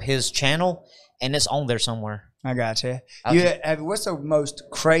and look up his channel, and it's on there somewhere. I got you. Okay. What's the most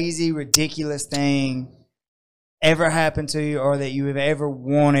crazy, ridiculous thing ever happened to you, or that you have ever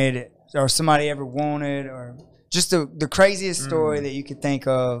wanted, or somebody ever wanted, or just the craziest story that you could think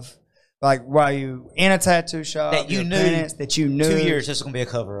of, like while you in a tattoo shop That you your knew penance, that you knew 2 years, this is going to be a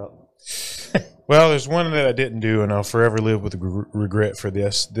cover-up. Well, there's one that I didn't do, and I'll forever live with regret for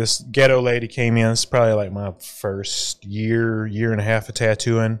this. This ghetto lady came in. It's probably like my first year and a half of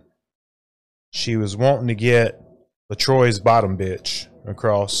tattooing. She was wanting to get LaTroy's bottom bitch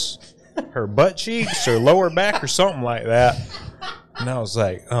across her butt cheeks or lower back or something like that. And I was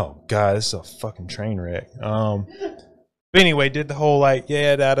like, oh, God, this is a fucking train wreck. But anyway, did the whole like,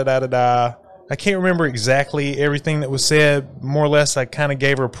 yeah, da-da-da-da-da. I can't remember exactly everything that was said. More or less, I kind of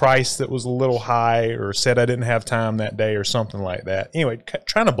gave her a price that was a little high or said I didn't have time that day or something like that. Anyway,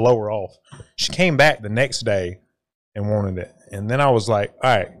 trying to blow her off. She came back the next day and wanted it. And then I was like,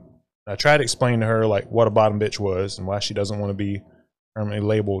 all right. I tried to explain to her like what a bottom bitch was and why she doesn't want to be permanently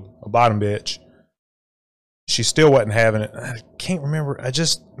labeled a bottom bitch. She still wasn't having it. I can't remember.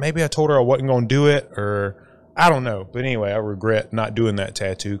 Maybe I told her I wasn't going to do it, or I don't know. But anyway, I regret not doing that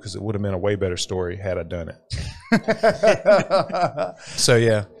tattoo because it would have been a way better story had I done it. So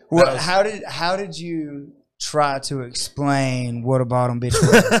yeah. Well, how did you try to explain what a bottom bitch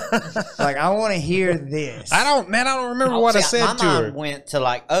was? Like, I want to hear this. I don't remember what I said my to her. mind went to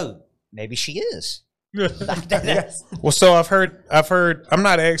like, oh, maybe she is. Well, so I've heard. I'm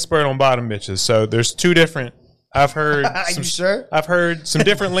not an expert on bottom bitches, so there's two different. I've heard. Are you sure? I've heard some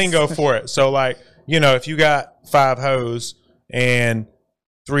different lingo for it. So like, if you got 5 hoes and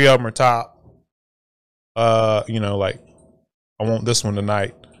 3 of them are top, like, I want this one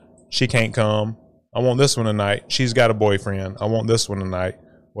tonight. She can't come. I want this one tonight. She's got a boyfriend. I want this one tonight.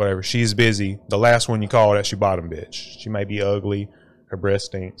 Whatever. She's busy. The last one you call, that's your bottom bitch. She may be ugly. Her breast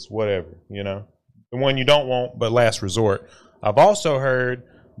stinks. Whatever. The one you don't want, but last resort. I've also heard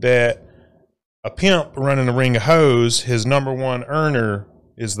that a pimp running a ring of hoes, his number one earner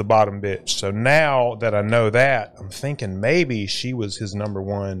is the bottom bitch. So now that I know that, I'm thinking maybe she was his number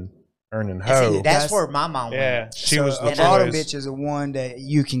one earning hoe. See, that's where my mind went. Yeah, she So was a the bottom choice. bitch is the one that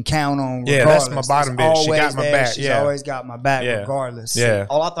you can count on. Yeah, Regardless. that's my bottom It's bitch. She got always my there. back, She's yeah. always got my back, Yeah. regardless. Yeah.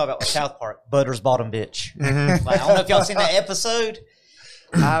 All I thought about was South Park, Butter's bottom bitch. Mm-hmm. Like, I don't know if y'all seen that episode.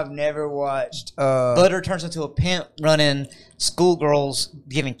 I've never watched. Butter turns into a pimp running schoolgirls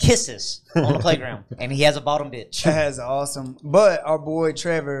giving kisses on the playground, and he has a bottom bitch. That's awesome. But our boy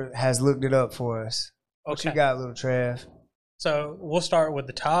Trevor has looked it up for us. What you Okay. got, little Trev? So we'll start with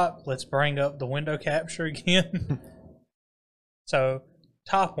the top. Let's bring up the window capture again. So,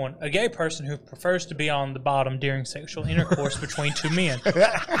 top one, a gay person who prefers to be on the bottom during sexual intercourse between 2 men.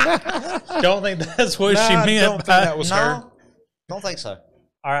 Don't think that's what she Nah, I meant. don't think by- that was her. No, don't think so.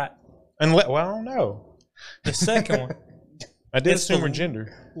 All right. Well, I don't know. The second one, I did It's assume the- her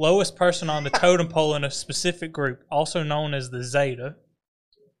gender. lowest person on the totem pole in a specific group, also known as the Zeta.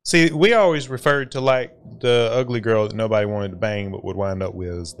 See, we always referred to like the ugly girl that nobody wanted to bang but would wind up with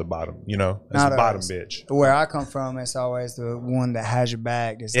as the bottom, as Not the bottom us. bitch. Where I come from, it's always the one that has your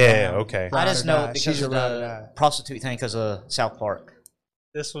back. That's Yeah, down. okay. I Ride just or know die. it because She's of your ride or the die. prostitute thing because of South Park.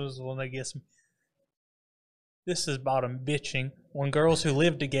 This was the one that gets me. This is bottom bitching. When girls who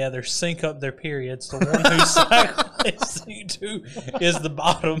live together sync up their periods, the one whose cycle they sync to is the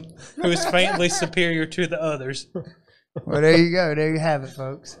bottom, who is faintly superior to the others. Well, there you go. There you have it,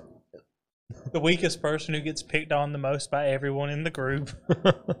 folks. The weakest person who gets picked on the most by everyone in the group.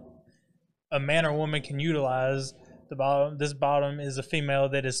 A man or woman can utilize the bottom. This bottom is a female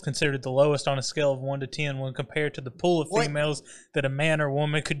that is considered the lowest on a scale of 1 to 10 when compared to the pool of What? females that a man or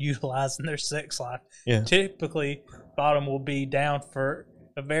woman could utilize in their sex life. Yeah. Typically, bottom will be down for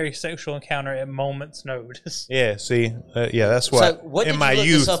a very sexual encounter at moment's notice. Yeah, see, that's So, what. what in did my you look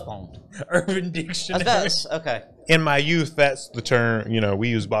youth, this up on? Urban I Dictionary. was okay. in my youth, that's the term. We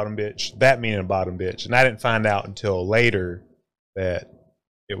use bottom bitch. That meaning bottom bitch, and I didn't find out until later that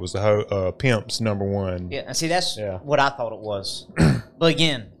it was the pimp's number one. Yeah, and see, that's Yeah. what I thought it was. But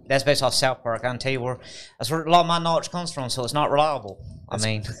again, that's based off South Park. I can tell you that's where a lot of my knowledge comes from, so it's not reliable. I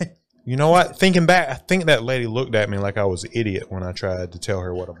mean, You know what? Thinking back, I think that lady looked at me like I was an idiot when I tried to tell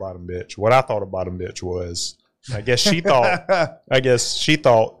her what I thought a bottom bitch was. I guess she thought.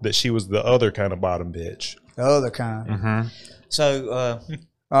 That she was the other kind of bottom bitch. The other kind. Mm-hmm. so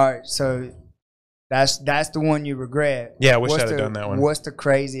All right, so that's the one you regret. Yeah, I wish What's I'd have the- done that one. What's the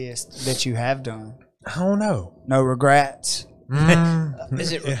craziest that you have done? I don't know. No regrets.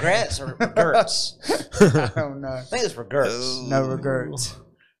 Is it regrets or regrets? I don't know. I think it's regrets. No regrets.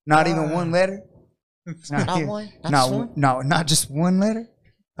 Not even one letter. Not one? Not No, just one? no, not just one letter.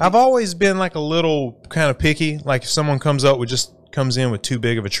 I've always been like a little kind of picky. Like if someone comes in with too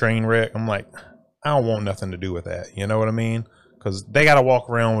big of a train wreck, I'm like, I don't want nothing to do with that. You know what I mean? Because they got to walk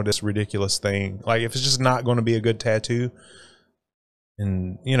around with this ridiculous thing. Like if it's just not going to be a good tattoo,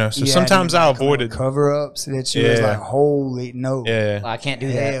 and you know, so Yeah, sometimes and I you come avoid with it. Cover-ups that you was Yeah. like, holy no. Yeah. I can't do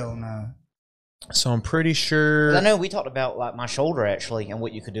that. Hell no. So I'm pretty 'Cause sure. I know we talked about like my shoulder actually and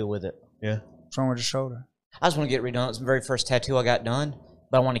what you could do with it. Yeah. What's wrong with your shoulder? I just want to get redone. It's the very first tattoo I got done,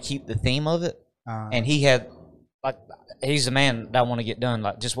 but I want to keep the theme of it. And he had, like, he's the man that I want to get done,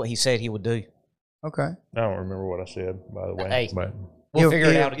 like just what he said he would do. Okay. I don't remember what I said, by the way. Hey. But We'll figure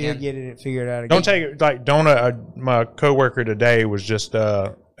it out He'll again. get it figured out again. don't take it like my coworker today was just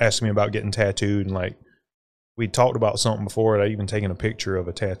asking me about getting tattooed, and like we talked about something before. And I even taken a picture of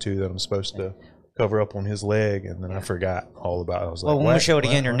a tattoo that I'm supposed to cover up on his leg, and then I forgot all about it. I was Well, like, when we what? show it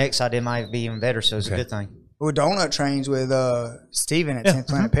again, What? your What? next idea might be even better, so it's a Okay. good thing. Well, Donut trains with Steven at Yeah. 10th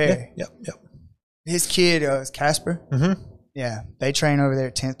Planet Perry. Yep. His kid is Casper. Mm-hmm. Yeah, they train over there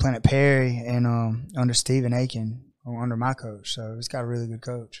at 10th Planet Perry and under Stephen Aiken, under my coach. So he's got a really good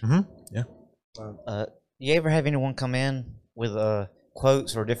coach. Mm-hmm. Yeah. You ever have anyone come in with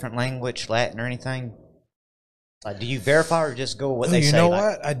quotes or different language, Latin or anything? Like, do you verify or just go with what they you say? know like,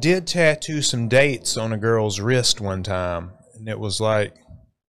 what? I did tattoo some dates on a girl's wrist one time, and it was like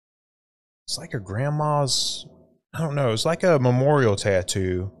it's like her grandma's. I don't know. It's like a memorial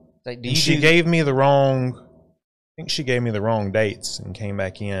tattoo. Like, do And you she do, gave me the wrong. I think she gave me the wrong dates and came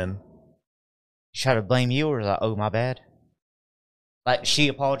back in. try to blame you, or is like, oh, my bad? Like, she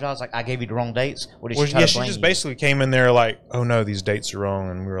apologized, like, I gave you the wrong dates? Or did Well, she try yeah, to she blame just you? basically came in there like, "Oh no, these dates are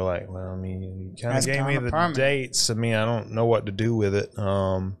wrong," and we were like, "Well, I mean, you kind of That's gave me kinda the permanent. dates. I mean, I don't know what to do with it.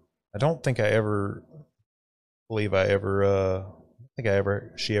 I don't think I ever believe I ever.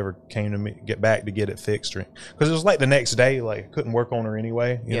 She ever came to me get back to get it fixed, because it was like the next day, like I couldn't work on her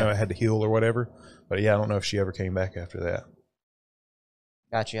anyway. You know, I had to heal or whatever. But yeah, I don't know if she ever came back after that.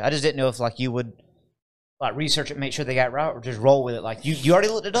 Gotcha. I just didn't know if, like, you would, like, research it, make sure they got it right, or just roll with it. Like, you already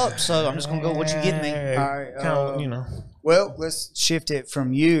looked it up, so I'm just going to go with what you give me. Yeah, All right, kinda, you know. Well, let's shift it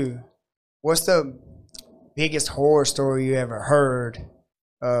from you. What's the biggest horror story you ever heard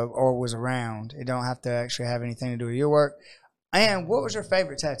or was around? It don't have to actually have anything to do with your work. And what was your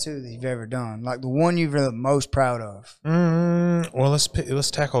favorite tattoo that you've ever done? Like the one you're the most proud of? Well,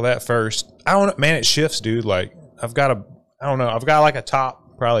 let's tackle that first. I don't know, man. It shifts, dude. Like I've got like a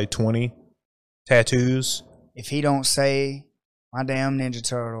top probably 20 tattoos. If he don't say my damn Ninja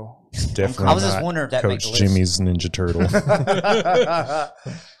Turtle. Definitely. I was just not wondering if that made Coach the list. Jimmy's Ninja Turtle.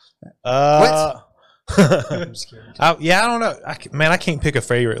 Yeah, I don't know. I can't pick a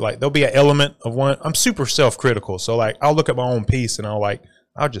favorite. Like there'll be an element of one. I'm super self-critical, so like I'll look at my own piece and I'll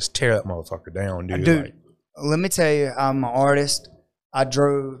just tear that motherfucker down, dude. Dude, Like, let me tell you, I'm an artist. I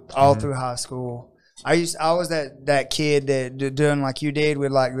drew all through high school. I was that kid that doing like you did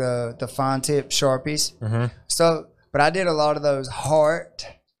with like the fine tip Sharpies. So, but I did a lot of those heart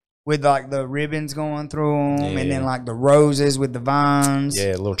with like the ribbons going through them, and then like the roses with the vines.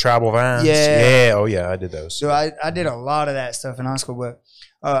 yeah, little tribal vines. Yeah. Yeah. Oh yeah, I did those. So I did a lot of that stuff in high school. But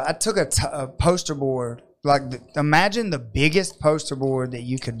I took a poster board. Like imagine the biggest poster board that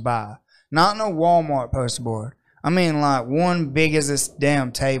you could buy. Not no Walmart poster board. I mean like one big as this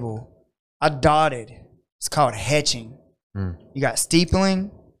damn table. I dotted. It's called hatching. You got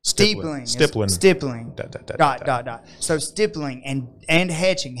steepling. Stippling. Stippling. Dot. Dot. So stippling and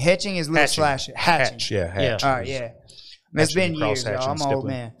hatching. Hatching is little slash. Hatching. Hatch. Yeah. Hatch. All right, yeah. It's been Hatching, years, y'all. cross-hatching, I'm an old stippling.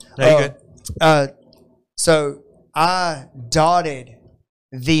 man. No, you good. So I dotted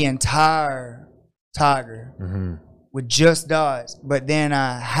the entire tiger with just dots, but then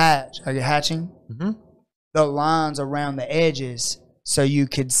I hatch. Are you hatching? The lines around the edges so you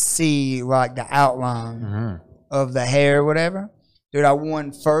could see like the outline of the hair or whatever. Dude, I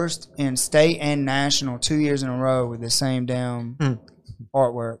won first in state and national 2 years in a row with the same damn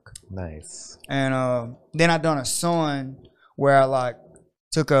artwork. Nice. And then I done a sun where I like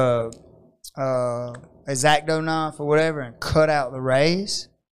took a X-Acto knife or whatever and cut out the rays,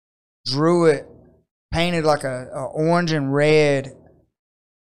 drew it, painted like a orange and red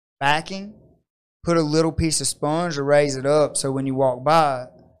backing, put a little piece of sponge to raise it up so when you walk by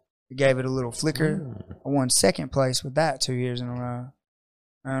it gave it a little flicker. I won second place with that 2 years in a row.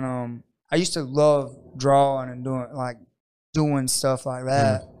 And I used to love drawing and doing stuff like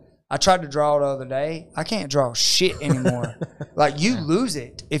that. I tried to draw the other day. I can't draw shit anymore. Like you lose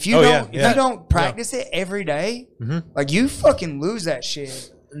it if you Oh, don't yeah. if you don't practice it every day, like you fucking lose that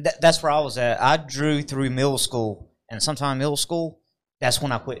shit. That's where I was at. I drew through middle school, and sometime middle school, that's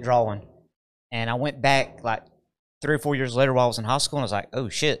when I quit drawing. And I went back like 3 or 4 years later while I was in high school, and I was like, oh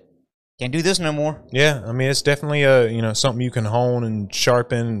shit, can't do this no more. Yeah, I mean it's definitely something you can hone and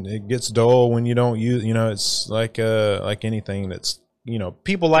sharpen. It gets dull when you don't use. It's like anything that's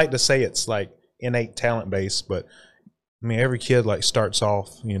people like to say it's like innate talent based, but I mean every kid like starts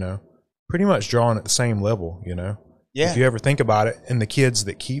off pretty much drawing at the same level. Yeah. If you ever think about it, and the kids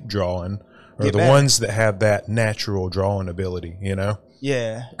that keep drawing are Get the better. ones that have that natural drawing ability.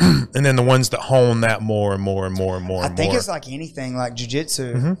 Yeah. And then the ones that hone that more and more and more and more. I and think more. it's like anything, like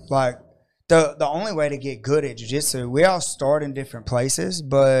jujitsu. Mhm. Like the only way to get good at jujitsu, we all start in different places,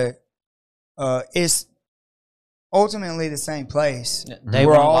 but it's ultimately the same place. Day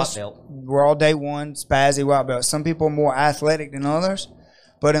we're one all white belt. we're all day one spazzy white belt. Some people are more athletic than others,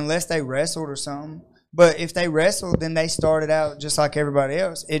 but unless they wrestled or something. But if they wrestled, then they started out just like everybody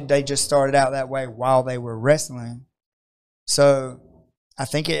else. They just started out that way while they were wrestling. So I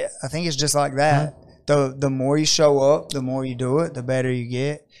think it's just like that. The more you show up, the more you do it, the better you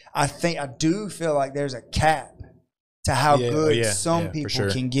get. I do feel like there's a cap to how good some for people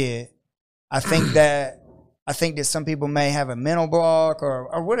sure. can get. I think that some people may have a mental block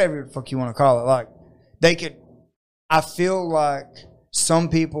or whatever the fuck you want to call it. Like they could. I feel like some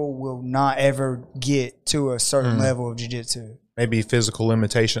people will not ever get to a certain level of jiu-jitsu. Maybe physical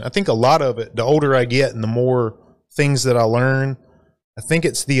limitation. I think a lot of it, the older I get and the more things that I learn, I think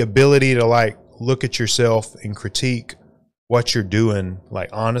it's the ability to like look at yourself and critique what you're doing. Like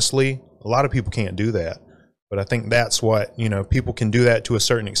honestly, a lot of people can't do that. But I think that's what, people can do that to a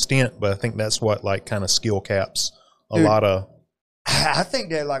certain extent, but I think that's what like kind of skill caps a Dude. lot of. I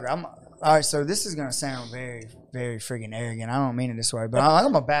think that like all right, so this is gonna sound very, very freaking arrogant. I don't mean it this way, but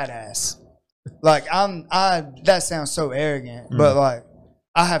I'm a badass. Like that sounds so arrogant, but like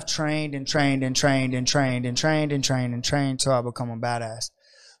I have trained and trained and trained and trained and trained and trained and trained till I become a badass.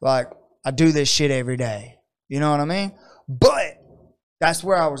 Like I do this shit every day. You know what I mean? But that's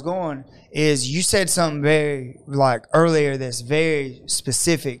where I was going is you said something very like earlier that's very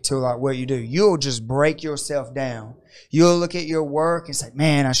specific to like what you do. You'll just break yourself down. You'll look at your work and say,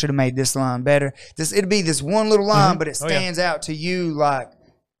 man, I should have made this line better. It'd be this one little line, but it stands out to you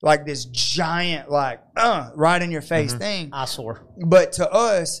like this giant, like, right in your face thing. Eyesore. But to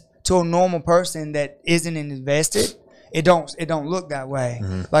us, to a normal person that isn't invested, it don't look that way.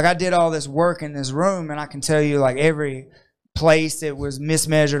 Like I did all this work in this room and I can tell you like every place that was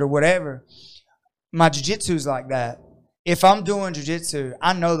mismeasured or whatever. My jiu-jitsu's like that. If I'm doing jiu-jitsu,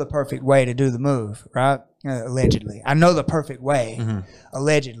 I know the perfect way to do the move, right? Allegedly. I know the perfect way,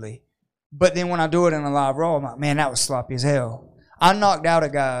 allegedly. But then when I do it in a live roll, I'm like, man, that was sloppy as hell. I knocked out a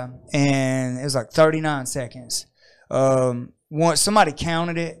guy, and it was like 39 seconds. Once somebody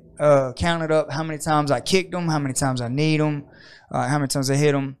counted up how many times I kicked him, how many times I kneed him, how many times I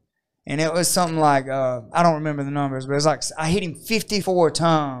hit him. And it was something like, I don't remember the numbers, but it was like I hit him 54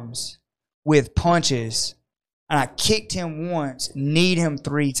 times with punches. And I kicked him once, kneed him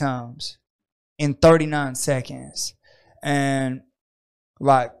 3 times in 39 seconds. And,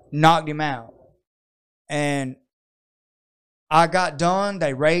 like, knocked him out. And I got done.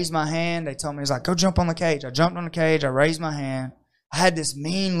 They raised my hand. They told me, it's like, go jump on the cage. I jumped on the cage. I raised my hand. I had this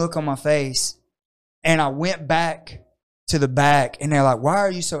mean look on my face. And I went back to the back. And they're like, why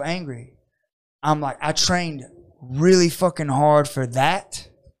are you so angry? I'm like, I trained really fucking hard for that.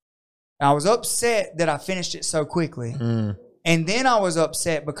 I was upset that I finished it so quickly. And then I was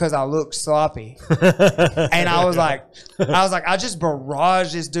upset because I looked sloppy. And I was like, I just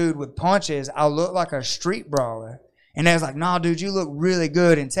barraged this dude with punches. I look like a street brawler. And they was like, nah, dude, you look really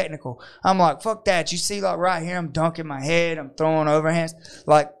good and technical. I'm like, fuck that. You see, like right here, I'm dunking my head. I'm throwing overhands.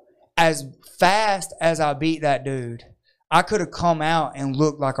 Like, as fast as I beat that dude, I could have come out and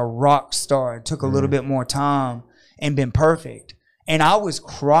looked like a rock star. It took a little bit more time and been perfect. And I was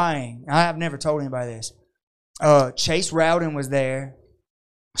crying. I've never told anybody this. Chase Rowden was there.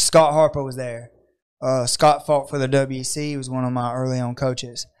 Scott Harper was there. Scott fought for the WC. He was one of my early on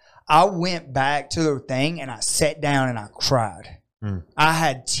coaches. I went back to the thing and I sat down and I cried. I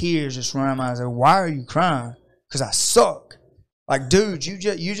had tears just running my eyes. I said, why are you crying? Because I suck. Like, dude, you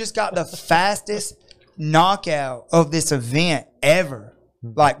just got the fastest knockout of this event ever.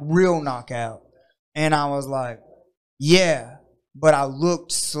 Like, real knockout. And I was like, yeah. But I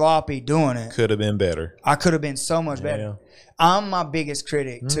looked sloppy doing it. Could have been better. I could have been so much better. Yeah. I'm my biggest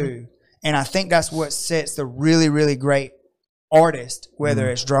critic too. And I think that's what sets the really, really great artist, whether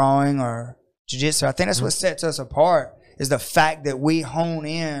it's drawing or jiu-jitsu. I think that's what sets us apart is the fact that we hone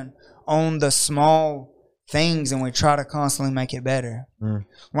in on the small things and we try to constantly make it better. When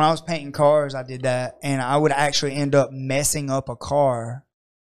I was painting cars, I did that, and I would actually end up messing up a car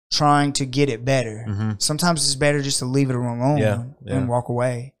trying to get it better. Sometimes it's better just to leave it alone and walk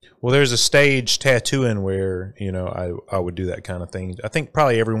away. Well, there's a stage tattooing where, you know, I would do that kind of thing. I think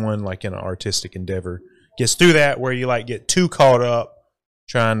probably everyone, like, in an artistic endeavor gets through that, where you, like, get too caught up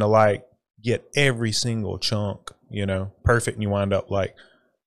trying to, like, get every single chunk, you know, perfect, and you wind up, like,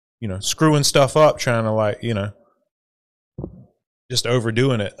 you know, screwing stuff up, trying to, like, you know, just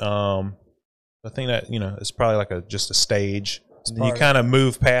overdoing it. I think that, you know, it's probably like just a stage. And you kind of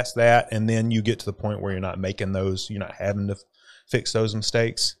move past that, and then you get to the point where you're not making those, you're not having to fix those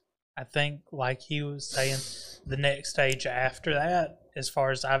mistakes. I think, like he was saying, the next stage after that, as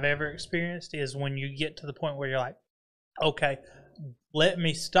far as I've ever experienced, is when you get to the point where you're like, okay, let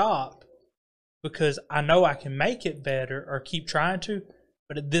me stop because I know I can make it better or keep trying to,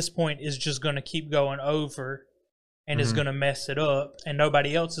 but at this point it's just going to keep going over and is going to mess it up, and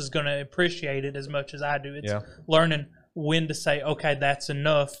nobody else is going to appreciate it as much as I do. It's learning when to say, okay, that's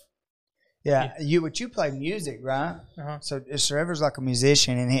enough. Yeah, you play music, right? So Trevor's like a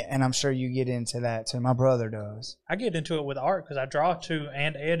musician, and I'm sure you get into that too. My brother does. I get into it with art because I draw too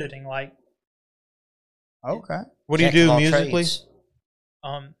and editing. Like, okay, what do you do musically?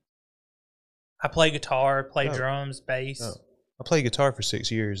 I play guitar, play drums, bass. I played guitar for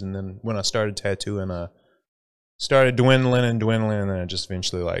 6 years, and then when I started tattooing, I started dwindling, and then I just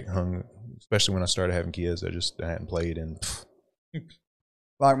eventually like hung. Especially when I started having kids, I hadn't played in.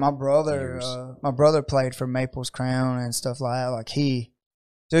 Like my brother played for Maples Crown and stuff like that. Like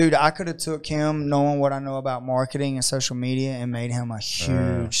dude, I could have took him knowing what I know about marketing and social media and made him a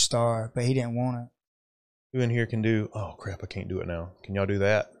huge star, but he didn't want it. Who in here can do? Oh crap! I can't do it now. Can y'all do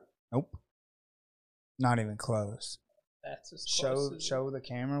that? Nope. Not even close. That's as show the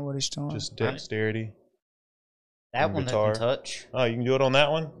camera what he's doing. Just dexterity. That one guitar. I can touch. Oh, you can do it on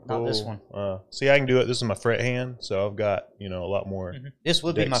that one? Not this one. See, I can do it. This is my fret hand, so I've got, you know, a lot more This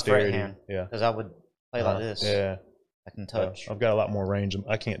would be my fret hand. Yeah. Because I would play like this. Yeah. I can touch. I've got a lot more range.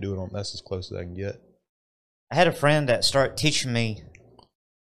 I can't do it on. That's as close as I can get. I had a friend that started teaching me,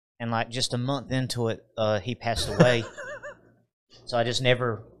 and like just a month into it, he passed away. So I just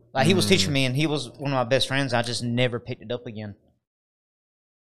never, like he was teaching me, and he was one of my best friends. I just never picked it up again.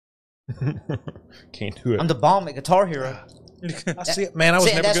 Can't do it. I'm the bomb at Guitar Hero. I see it, man. I was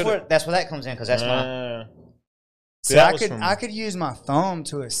never that's good. That's where that comes in because that's my. See, I could use my thumb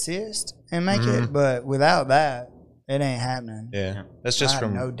to assist and make it, but without that, it ain't happening. Yeah, that's just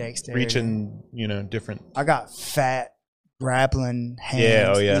from no dexterity. reaching, you know, different. I got fat grappling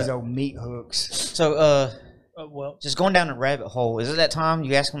hands. Yeah, These old meat hooks. So, well, just going down the rabbit hole. Is it that time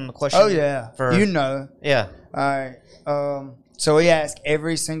you ask him the question? Oh yeah, you know. Yeah. All right. So we ask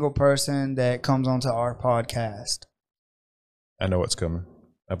every single person that comes onto our podcast. I know what's coming.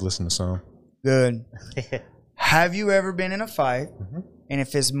 I've listened to some. Good. Have you ever been in a fight? And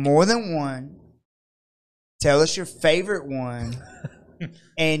if it's more than one, tell us your favorite one,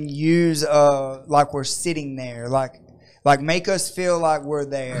 and use like we're sitting there, like make us feel like we're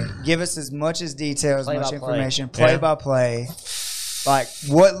there. Give us as much as details, as much information, play by play, like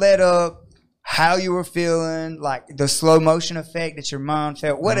what led up. How you were feeling, like the slow motion effect that your mom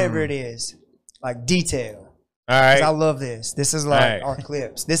felt, whatever it is, like detail. All right. I love this. This is like our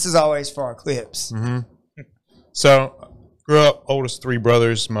clips. This is always for our clips. So, grew up, oldest 3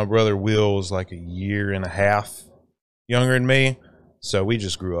 brothers. My brother Will is like a year and a half younger than me. So we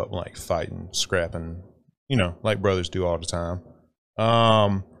just grew up like fighting, scrapping, you know, like brothers do all the time.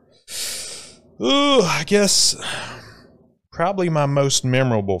 I guess probably my most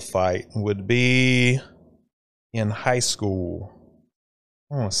memorable fight would be in high school.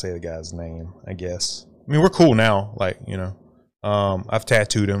 I don't want to say the guy's name, I guess. I mean, we're cool now. Like, you know, I've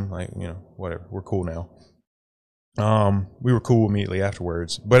tattooed him. Like, you know, whatever. We're cool now. We were cool immediately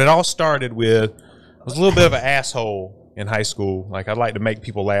afterwards. But it all started with, I was a little bit of an asshole in high school. Like, I'd like to make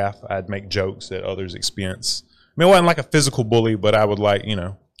people laugh. I'd make jokes at others' expense. I mean, it wasn't like a physical bully, but I would like, you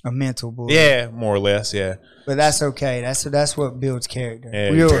know. A mental bully. Yeah, more or less, yeah. But that's okay. That's what builds character.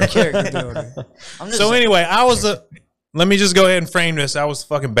 Yeah. You're a character builder. So anyway, let me just go ahead and frame this. I was a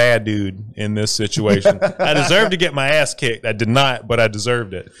fucking bad dude in this situation. I deserved to get my ass kicked. I did not, but I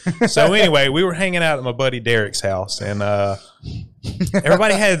deserved it. So anyway, we were hanging out at my buddy Derek's house, and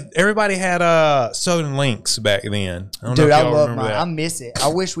everybody had Southern Links back then. Dude, I love mine. I miss it. I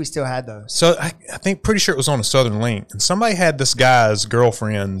wish we still had those. So I think pretty sure it was on a Southern Link, and somebody had this guy's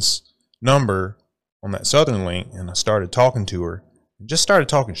girlfriend's number on that Southern link, and I started talking to her. Just started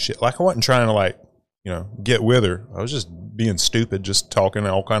talking shit. Like I wasn't trying to like, you know, get with her. I was just being stupid, just talking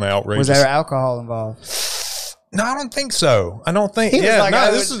all kind of outrageous. Was there alcohol involved? No, I don't think so. I don't think. He was Yeah, like, no,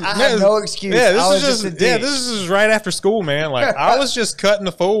 I this was- is. I had no excuse. Yeah, this I is was just a dick. this is right after school, man. Like I was just cutting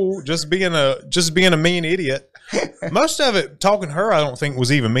the fool, just being a mean idiot. Most of it, talking to her, I don't think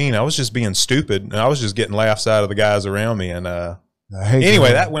was even mean. I was just being stupid, and I was just getting laughs out of the guys around me. And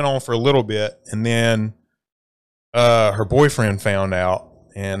anyway, that went on for a little bit, and then her boyfriend found out,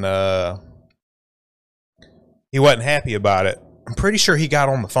 and he wasn't happy about it. I'm pretty sure he got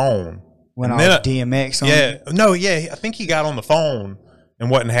on the phone. Went And on then DMX on Yeah, you? no, yeah. I think he got on the phone and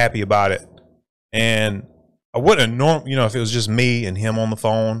wasn't happy about it. And I wouldn't if it was just me and him on the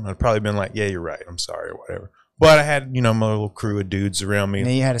phone, I'd probably been like, yeah, you're right. I'm sorry or whatever. But I had, my little crew of dudes around me And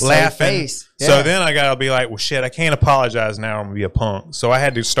then you had a laughing. sad face. So Yeah. then I got to be like, well, shit, I can't apologize now. I'm going to be a punk. So I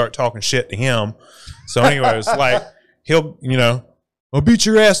had to start talking shit to him. So anyway, it was like, he'll, I'll beat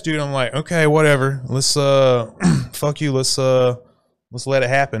your ass, dude. I'm like, okay, whatever. Let's, fuck you. Let's let it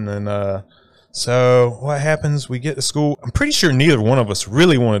happen. And so what happens? We get to school. I'm pretty sure neither one of us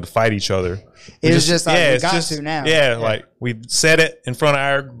really wanted to fight each other. It was just like, we got to now. Yeah, like we said it in front of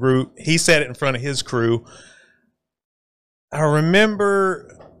our group. He said it in front of his crew. I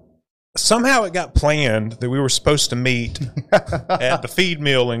remember somehow it got planned that we were supposed to meet at the feed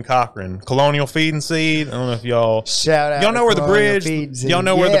mill in Cochran, Colonial Feed and Seed. I don't know if y'all Shout out y'all know to where the Colonial bridge. Feed and Seed. Y'all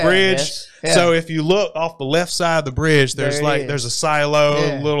know where the Yeah. bridge. Yes. Yeah. So if you look off the left side of the bridge, there's There it like is. there's a silo,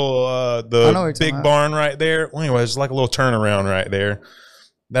 Yeah. little I know what the you're talking big about. barn right there. Well, anyway, it's like a little turnaround right there.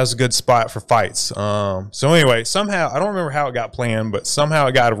 That was a good spot for fights. So anyway, somehow I don't remember how it got planned, but somehow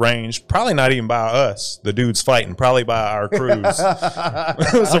it got arranged. Probably not even by us, the dudes fighting. Probably by our crews. It was I'll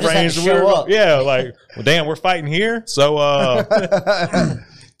just have to arranged. show up. Yeah, like, well, damn, we're fighting here. So,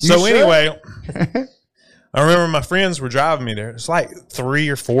 You anyway, I remember my friends were driving me there. It's like 3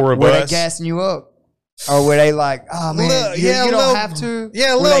 or 4 of Were they us. gassing you up? Or were they like, oh, man, Little- you, yeah, you a don't little- have to?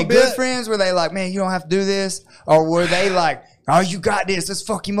 yeah, a Were little they good bit. friends? Were they like, man, you don't have to do this? Or were they like, oh, you got this. Let's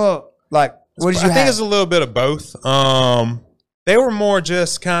fuck him up. Like, what did you I think have? it's a little bit of both. They were more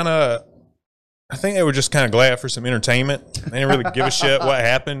just kind of. I think they were just kind of glad for some entertainment. They didn't really give a shit what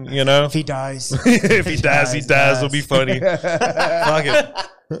happened, If he dies. if he dies, he dies. It'll be funny. Fuck it.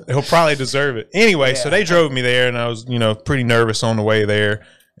 He'll probably deserve it. Anyway, so Yeah. they drove me there, and I was, pretty nervous on the way there.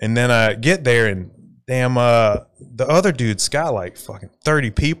 And then I get there, and damn, the other dude's got like fucking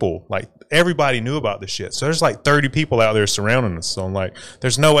 30 people. Like everybody knew about this shit. So there's like 30 people out there surrounding us. So I'm like,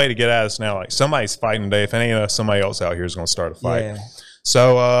 there's no way to get out of this now. Like somebody's fighting today. If it ain't us, somebody else out here is going to start a fight. Yeah.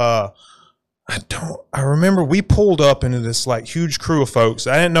 So I remember we pulled up into this like huge crew of folks.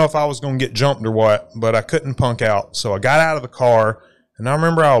 I didn't know if I was going to get jumped or what, but I couldn't punk out. So I got out of the car, and I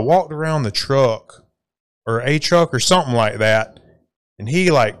remember I walked around the truck or a truck or something like that. And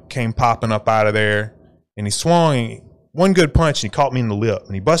he like came popping up out of there, and he swung one good punch, and he caught me in the lip,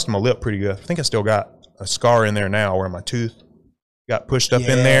 and he busted my lip pretty good. I think I still got a scar in there now where my tooth got pushed up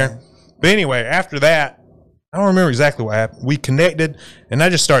in Yeah. there. But anyway, after that, I don't remember exactly what happened. We connected, and I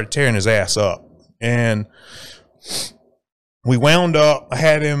just started tearing his ass up. And we wound up, I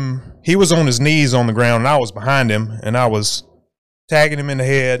had him, he was on his knees on the ground, and I was behind him, and I was tagging him in the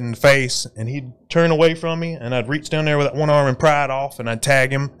head and the face, and he'd turn away from me, and I'd reach down there with that one arm and pry it off, and I'd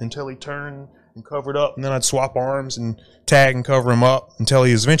tag him until he turned and covered up, and then I'd swap arms and tag and cover him up until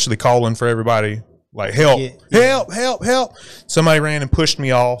he was eventually calling for everybody, like, help, Yeah. help, help, help. Somebody ran and pushed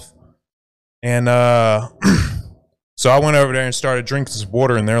me off, and so I went over there and started drinking some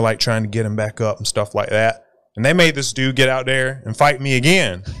water, and they're like trying to get him back up and stuff like that. And they made this dude get out there and fight me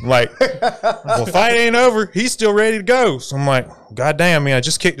again. Like, well, fight ain't over. He's still ready to go. So I'm like, God damn, I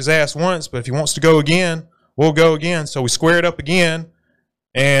just kicked his ass once, but if he wants to go again, we'll go again. So we squared up again,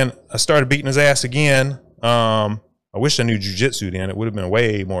 and I started beating his ass again. I wish I knew jiu-jitsu then. It would have been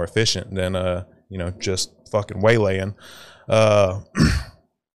way more efficient than, just fucking waylaying.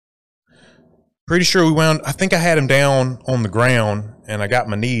 Pretty sure I think I had him down on the ground, and I got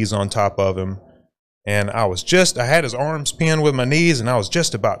my knees on top of him. And I had his arms pinned with my knees, and I was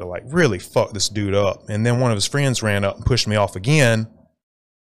just about to like really fuck this dude up. And then one of his friends ran up and pushed me off again.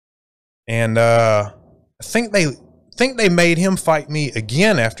 And I think they made him fight me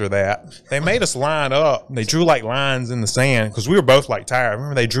again after that. They made us line up. They drew like lines in the sand because we were both like tired. I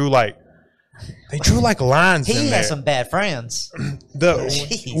remember they drew like lines in He there. has some bad friends.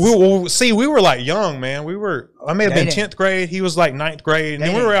 We were like young, man. I may have been They 10th grade. He was like 9th grade. And They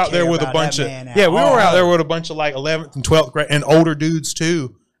then we were didn't out there care with a about bunch that of, man at we were out all. there with a bunch of like 11th and 12th grade and older dudes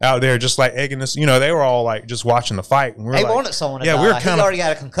too. out there just like egging us. You know, they were all like just watching the fight. And we were They like, wanted someone to yeah, die. we were He kind of already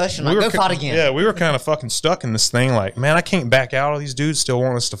got a concussion. Like, go fight again. Yeah, we were kind of fucking stuck in this thing. Like, man, I can't back out. All these dudes still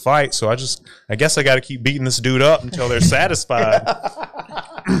want us to fight. So I guess I got to keep beating this dude up until they're satisfied.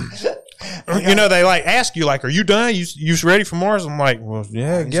 You know, they like ask you like, "Are you done? You ready for Mars?" I'm like, "Well,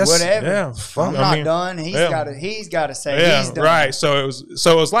 yeah, I guess whatever. Yeah, fuck. I'm not done. He's got to say Yeah, he's done. right. So it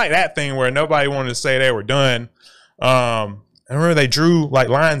was like that thing where nobody wanted to say they were done. I remember they drew like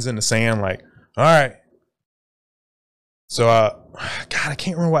lines in the sand, like, all right. So, God, I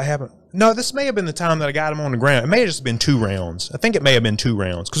can't remember what happened. No, this may have been the time that I got him on the ground. It may have just been 2 rounds. I think it may have been 2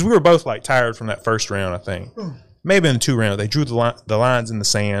 rounds because we were both like tired from that first round. I think may have been 2 rounds. They drew the lines in the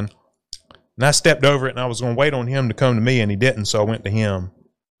sand. And I stepped over it, and I was going to wait on him to come to me, and he didn't, so I went to him.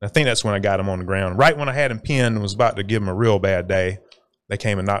 I think that's when I got him on the ground. Right when I had him pinned and was about to give him a real bad day, they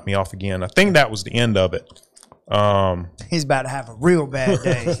came and knocked me off again. I think that was the end of it. He's about to have a real bad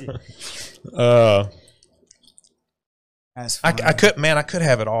day. That's funny. I could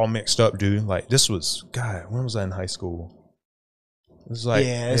have it all mixed up, dude. Like, this was, God, when was I in high school? It was like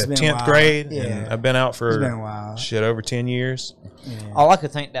it's been a 10th while. grade, Yeah. and I've been out for It's been a while. shit over 10 years. Yeah. All I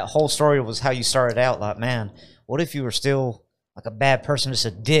could think that whole story was how you started out. Like, man, what if you were still like a bad person, just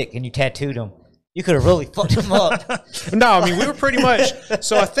a dick, and you tattooed him? You could have really fucked him up. No, I mean, we were pretty much,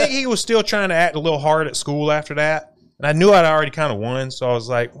 so I think he was still trying to act a little hard at school after that. And I knew I'd already kind of won, so I was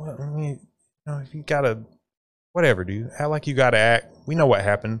like, well, I mean, you know, if you got to, whatever, dude. Act like you got to act. We know what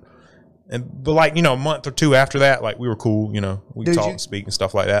happened. But like, you know, a month or 2 after that, like, we were cool, you know. We talk and speak and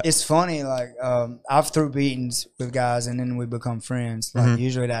stuff like that. It's funny, like I've threw beatings with guys and then we become friends. Like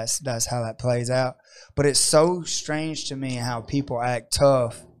usually that's how that plays out. But it's so strange to me how people act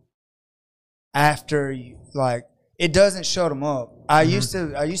tough after like it doesn't shut them up. I used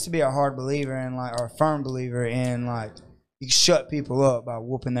to be a hard believer and like or a firm believer in like you shut people up by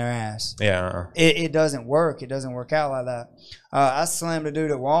whooping their ass. Yeah. It doesn't work. It doesn't work out like that. I slammed a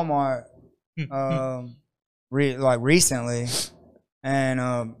dude at Walmart recently,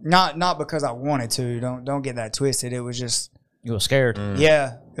 and not because I wanted to. Don't get that twisted. It was just You were scared.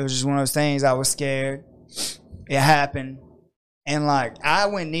 yeah. It was just one of those things. I was scared. It happened, and like I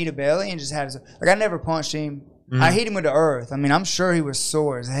went knee to belly and just had to, like I never punched him. I hit him with the earth. I mean, I'm sure he was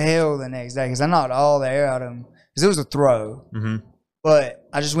sore as hell the next day because I knocked all the air out of him because it was a throw. But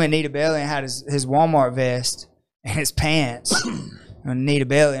I just went knee to belly and had his Walmart vest and his pants and knee to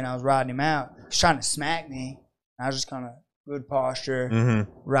belly, and I was riding him out. He was trying to smack me. I was just kind of good posture,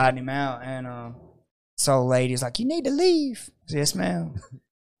 riding him out. And so the lady's like, "You need to leave." I said, "Yes, ma'am.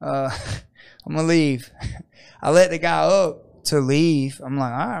 I'm going to leave." I let the guy up to leave. I'm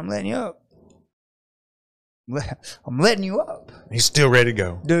like, "All right, I'm letting you up. I'm letting you up." He's still ready to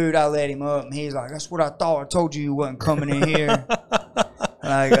go. Dude, I let him up, and he's like, "That's what I thought. I told you wasn't coming in here."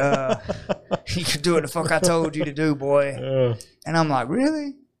 Like, you could do what the fuck I told you to do, boy. And I'm like,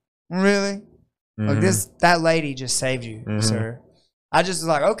 really? Really? Like that lady just saved you, sir. I just was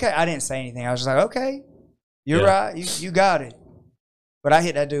like, okay. I didn't say anything. I was just like, okay, you're right. You got it. But I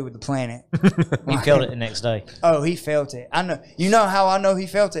hit that dude with the planet. You felt it the next day. Oh, he felt it. I know. You know how I know he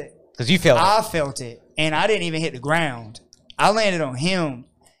felt it? Because you felt it. I felt it, and I didn't even hit the ground. I landed on him,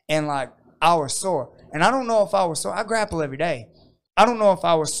 and like I was sore. And I don't know if I was sore. I grapple every day. I don't know if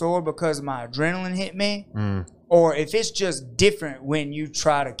I was sore because my adrenaline hit me, or if it's just different when you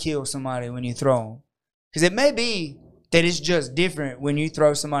try to kill somebody when you throw them. Because it may be that it's just different when you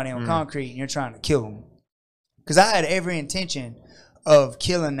throw somebody on concrete and you're trying to kill them. Because I had every intention of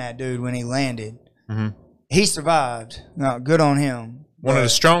killing that dude when he landed. He survived. No, good on him. One of the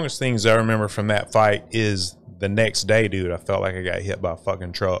strongest things I remember from that fight is the next day, dude, I felt like I got hit by a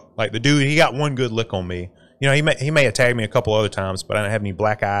fucking truck. Like the dude, he got one good lick on me. You know, he may have tagged me a couple other times, but I didn't have any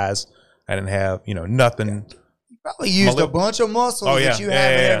black eyes. I didn't have, you know, nothing. You probably used a bunch of muscles that you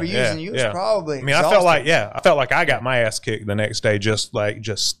haven't ever used, and you was probably I mean, I felt like I got my ass kicked the next day, just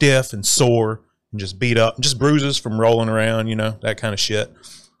stiff and sore and just beat up, just bruises from rolling around, you know, that kind of shit.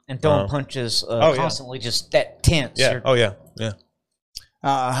 And throwing punches constantly, just that tense. Yeah.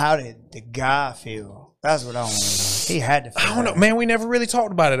 How did the guy feel? That's what I want to know. He had to feel I don't know, man. We never really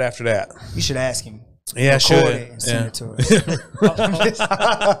talked about it after that. You should ask him. Yeah, Record it and send it to us.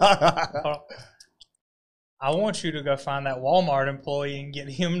 I want you to go find that Walmart employee and get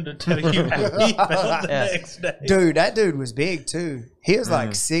him to tell you how he felt the next day. Dude, that dude was big too. He was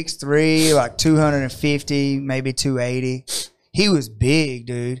like 6'3", like 250, maybe 280. He was big,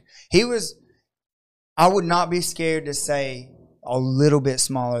 dude. I would not be scared to say a little bit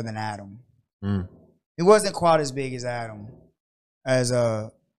smaller than Adam. He wasn't quite as big as Adam,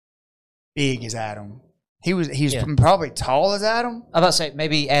 big as Adam, He's Yeah. probably tall as Adam. I was about to say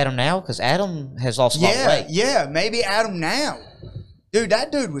maybe Adam now because Adam has lost a lot of Yeah, weight. yeah, maybe Adam now. Dude,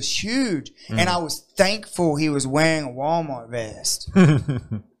 that dude was huge. And I was thankful he was wearing a Walmart vest.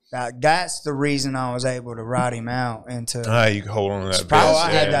 That's the reason I was able to ride him out into. You can hold on to that. Bro, vest, I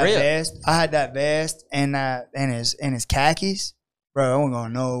had yeah. that Rip. vest. I had that vest and his khakis. Bro, I wasn't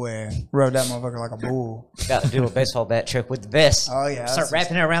going nowhere. Rode that motherfucker like a bull. Got to do a baseball bat trick with the vest. Oh yeah, Start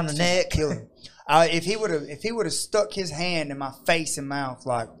wrapping it around the neck. Kill him. If he would have stuck his hand in my face and mouth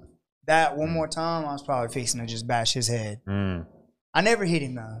like that one more time, I was probably fixing to just bash his head. Mm. I never hit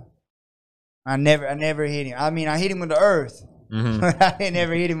him though. I never hit him. I mean, I hit him with the earth, but I didn't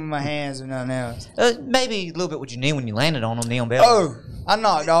ever hit him with my hands or nothing else. Maybe a little bit with your knee when you landed on him, knee on belly. Oh, I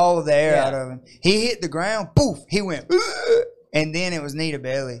knocked all the air Yeah. out of him. He hit the ground, poof, he went, "Ugh," and then it was knee to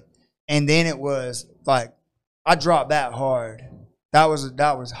belly, and then it was like I dropped that hard. That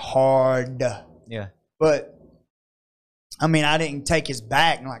was hard. Yeah. But I mean, I didn't take his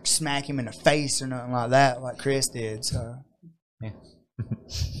back and like smack him in the face or nothing like that, like Chris did. So, Yeah.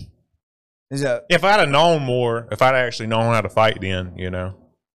 is that If I'd have known more, if I'd actually known how to fight, then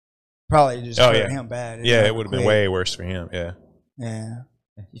probably just Oh, hurt yeah. him bad? yeah, it would have been way worse for him. Yeah. Yeah.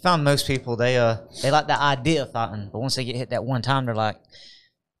 You find most people they like the idea of fighting, but once they get hit that one time, they're like,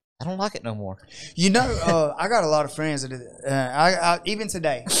 I don't like it no more. You know, I got a lot of friends that I even to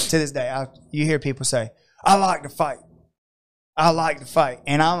this day, you hear people say, "I like to fight. I like to fight,"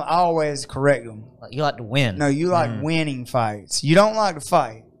 and I always correct them. Like, you like to win. No, you like winning fights. You don't like to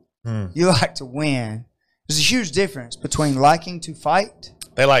fight. You like to win. There's a huge difference between liking to fight.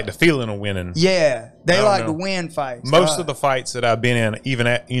 They like the feeling of winning. Yeah, they I don't like know. to win fights. Most of the fights that I've been in, even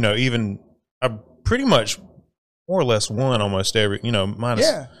I pretty much more or less won almost every, minus,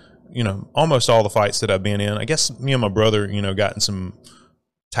 Yeah. Almost all the fights that I've been in. I guess me and my brother, got in some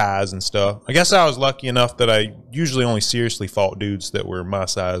ties and stuff. I guess I was lucky enough that I usually only seriously fought dudes that were my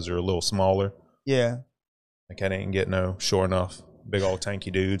size or a little smaller. Yeah. Like I didn't get no sure enough big old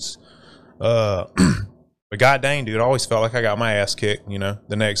tanky dudes. But god dang, dude, I always felt like I got my ass kicked,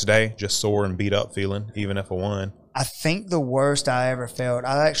 the next day, just sore and beat up feeling, even if I won. I think the worst I ever felt,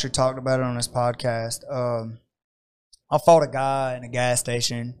 I actually talked about it on this podcast. I fought a guy in a gas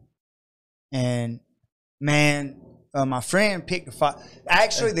station, and man, my friend picked a fight.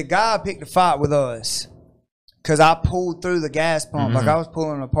 Actually, the guy picked a fight with us because I pulled through the gas pump. Like I was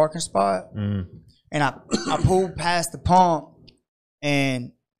pulling a parking spot, and I pulled past the pump,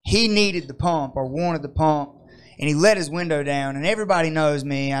 and he needed the pump or wanted the pump, and he let his window down. And everybody knows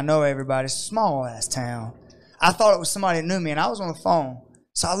me. I know everybody. It's a small ass town. I thought it was somebody that knew me, and I was on the phone.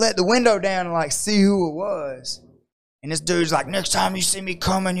 So I let the window down and like see who it was. And this dude's like, "Next time you see me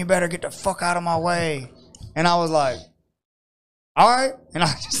coming, you better get the fuck out of my way." And I was like, "All right." And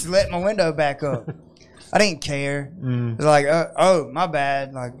I just let my window back up. I didn't care. It was like, oh, my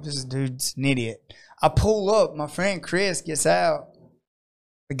bad. Like, this dude's an idiot. I pull up. My friend Chris gets out.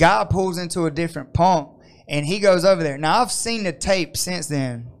 The guy pulls into a different pump, and he goes over there. Now, I've seen the tape since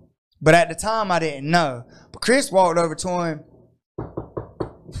then, but at the time, I didn't know. But Chris walked over to him,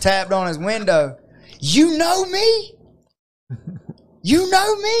 tapped on his window. "You know me? You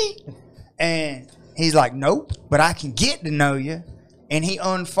know me?" And he's like, "Nope, but I can get to know you." And he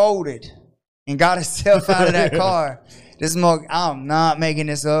unfolded and got himself out of that car. This mug, I'm not making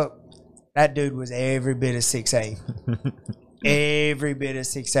this up. That dude was every bit of 6'8". Every bit of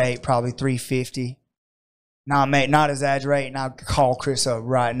 6'8", probably 350. Not exaggerating. I'll call Chris up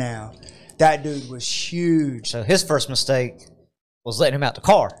right now. That dude was huge. So his first mistake was letting him out the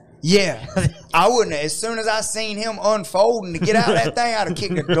car. Yeah, I wouldn't. As soon as I seen him unfolding to get out of that thing, I'd have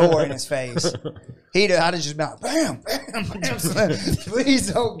kicked the door in his face. I'd have just been like, bam, bam, bam.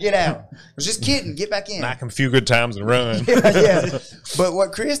 Please don't get out. I was just kidding. Get back in. Knock him a few good times and run. Yeah. But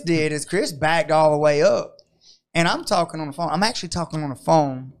what Chris did is Chris backed all the way up. And I'm talking on the phone. I'm actually talking on the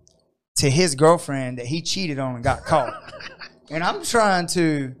phone to his girlfriend that he cheated on and got caught. And I'm trying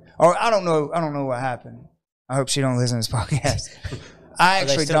to, or I don't know what happened. I hope she don't listen to this podcast. I Are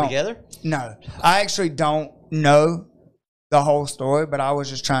they actually still don't. together? No, I actually don't know the whole story, but I was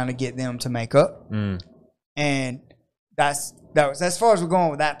just trying to get them to make up. And that's as far as we're going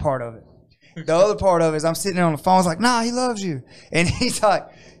with that part of it. The other part of it is I'm sitting there on the phone. I was like, "Nah, he loves you," and he's like,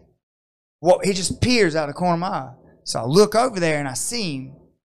 "Well," he just peers out of the corner of my eye. So I look over there and I see him,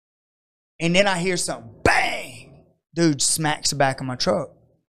 and then I hear something, bang! Dude smacks the back of my truck.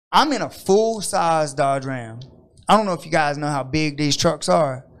 I'm in a full-size Dodge Ram. I don't know if you guys know how big these trucks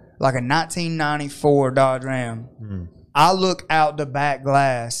are. Like a 1994 Dodge Ram. I look out the back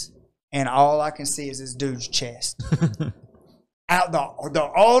glass, and all I can see is this dude's chest. out the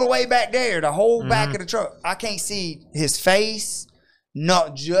all the way back there, the whole back of the truck. I can't see his face,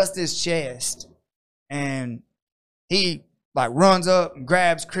 not just his chest. And he like runs up and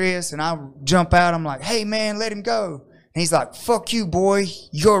grabs Chris, and I jump out. I'm like, hey man, let him go. And he's like, fuck you, boy,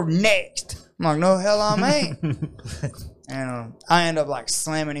 you're next. I'm like, no, hell I ain't. And I end up like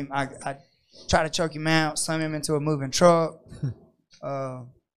slamming him. I try to choke him out, slam him into a moving truck.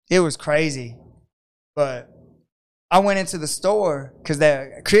 It was crazy. But I went into the store because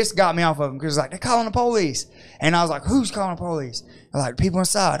Chris got me off of him. Chris was like, they're calling the police. And I was like, who's calling the police? They're like, people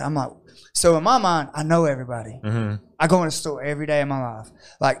inside. I'm like, so in my mind, I know everybody. I go in the store every day of my life.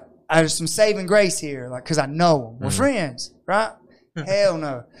 Like, there's some saving grace here, like, because I know them. We're friends, right? Hell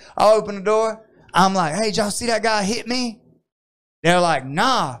no. I open the door. I'm like, hey, did y'all see that guy hit me? They're like,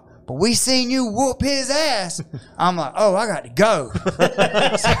 nah, but we seen you whoop his ass. I'm like, oh, I got to go.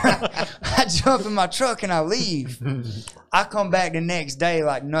 So I jump in my truck and I leave. I come back the next day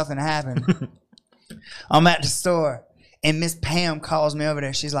like nothing happened. I'm at the store, and Miss Pam calls me over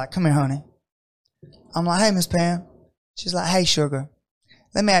there. She's like, come here, honey. I'm like, hey, Miss Pam. She's like, hey, sugar.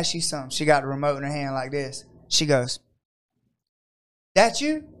 Let me ask you something. She got the remote in her hand like this. She goes, that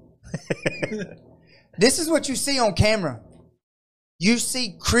you? This is what you see on camera. You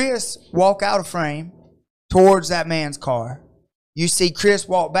see Chris walk out of frame towards that man's car. You see Chris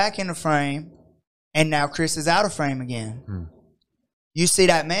walk back into frame, and now Chris is out of frame again. You see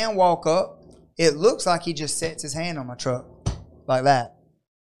that man walk up. It looks like he just sets his hand on my truck like that.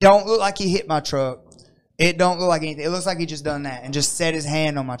 Don't look like he hit my truck. It don't look like anything. It looks like he just done that and just set his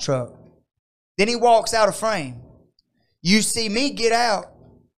hand on my truck. Then he walks out of frame. You see me get out,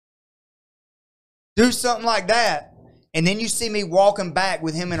 do something like that, and then you see me walking back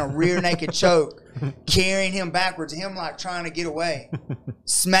with him in a rear naked choke, carrying him backwards, him like trying to get away,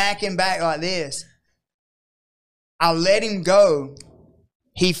 smacking back like this. I let him go.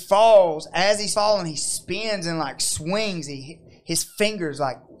 He falls. As he's falling, he spins and like swings. His fingers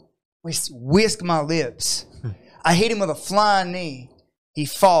like whisk my lips. I hit him with a flying knee. He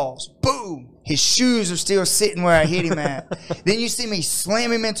falls. Boom. His shoes are still sitting where I hit him at. Then you see me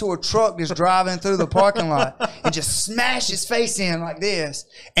slam him into a truck just driving through the parking lot and just smash his face in like this.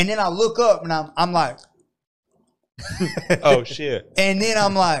 And then I look up and I'm like, oh shit. And then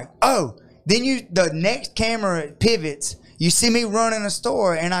I'm like, oh. Then the next camera pivots. You see me running the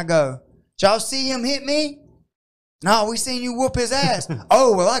store and I go, did y'all see him hit me? No, we seen you whoop his ass.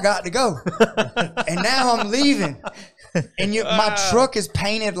 Oh, well, I got to go. And now I'm leaving. And my truck is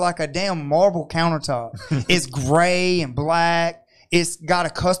painted like a damn marble countertop. It's gray and black. It's got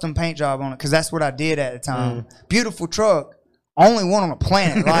a custom paint job on it because that's what I did at the time. Beautiful truck. Only one on the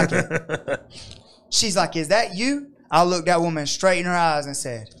planet like it. She's like, is that you? I looked that woman straight in her eyes and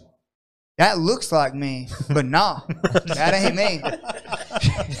said, that looks like me, but nah, that ain't me.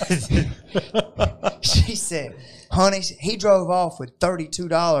 She said, honey, he drove off with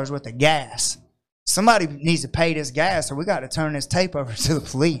 $32 worth of gas. Somebody needs to pay this gas or we got to turn this tape over to the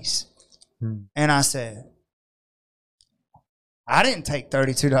police. And I said, I didn't take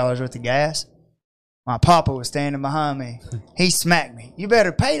 $32 worth of gas. My papa was standing behind me. He smacked me. You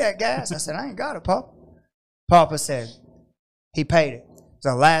better pay that gas. I said, I ain't got it, Papa. Papa said, he paid it.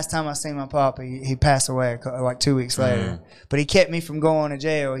 The last time I seen my papa, he passed away like 2 weeks later. But he kept me from going to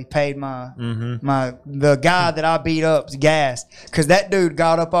jail. He paid the guy that I beat up's gas. Because that dude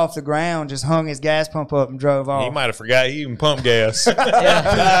got up off the ground, just hung his gas pump up and drove off. He might have forgot he even pumped gas.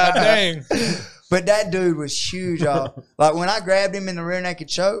 God dang. But that dude was huge, y'all. Like when I grabbed him in the rear naked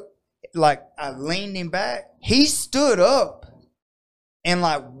choke, like I leaned him back, he stood up and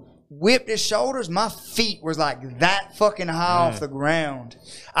like whipped his shoulders. My feet was like that fucking high off the ground.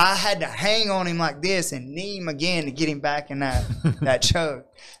 I had to hang on him like this and knee him again to get him back in that choke.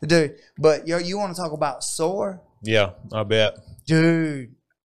 Dude, but you want to talk about sore? Yeah, I bet. Dude.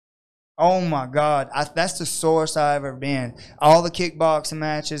 Oh my God. That's the sorest I've ever been. All the kickboxing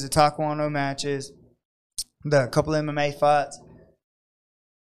matches, the taekwondo matches, the couple MMA fights.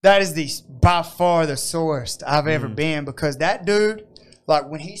 That is by far the sorest I've ever been because that dude, like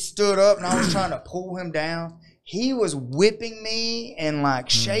when he stood up and I was trying to pull him down, he was whipping me and like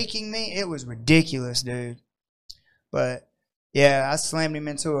shaking me. It was ridiculous, dude. But yeah, I slammed him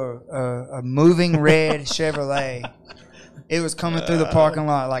into a moving red Chevrolet. It was coming through the parking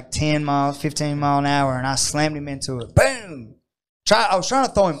lot like 10 miles, 15 mile an hour, and I slammed him into it. Boom! I was trying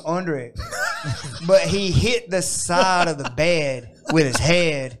to throw him under it, but he hit the side of the bed with his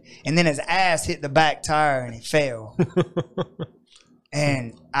head, and then his ass hit the back tire, and he fell.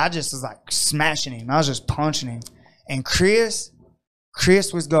 And I just was like smashing him. I was just punching him. And Chris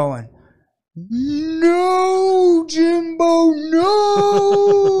was going, no, Jimbo,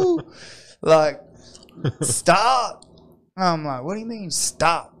 no. Like, stop. I'm like, what do you mean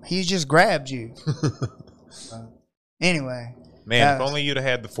stop? He just grabbed you. Anyway. Man, if only you'd have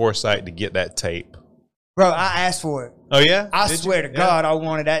had the foresight to get that tape. Bro, I asked for it. Oh, yeah? I Did swear you? to God, I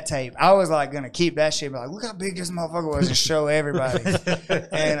wanted that tape. I was like going to keep that shit. Be like, look how big this motherfucker was and show everybody.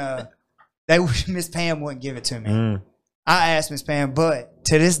 And Miss Pam wouldn't give it to me. Mm. I asked Miss Pam, but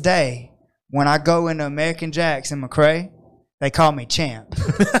to this day, when I go into American Jacks in McRae, they call me Champ.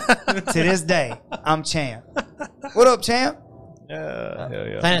 To this day, I'm Champ. What up, Champ? Yeah.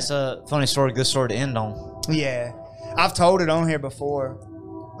 I think it's a funny story, good story to end on. Yeah. I've told it on here before.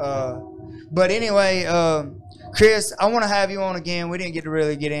 But anyway, Chris, I want to have you on again. We didn't get to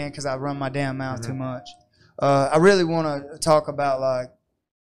really get in because I run my damn mouth too much. I really want to talk about like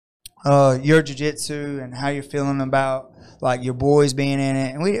your jiu-jitsu and how you're feeling about like your boys being in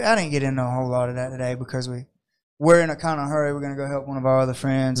it. And I didn't get into a whole lot of that today because we're in a kind of hurry. We're going to go help one of our other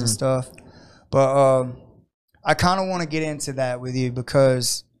friends and stuff. But I kind of want to get into that with you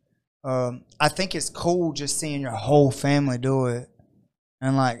because I think it's cool just seeing your whole family do it.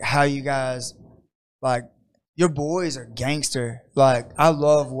 And, like, how you guys, like, your boys are gangster. Like, I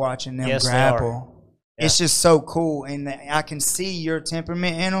love watching them grapple. Yeah. It's just so cool. And I can see your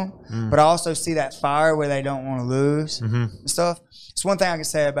temperament in them, but I also see that fire where they don't want to lose and stuff. It's one thing I can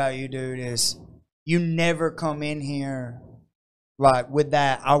say about you, dude, is you never come in here, like, with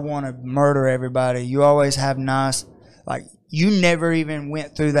that, I want to murder everybody. You always have nice, like, you never even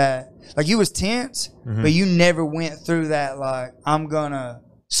went through that. Like, you was tense, but you never went through that, like, I'm going to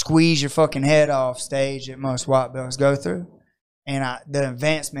squeeze your fucking head off stage that most white belts go through. And the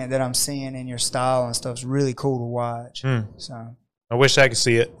advancement that I'm seeing in your style and stuff is really cool to watch. So I wish I could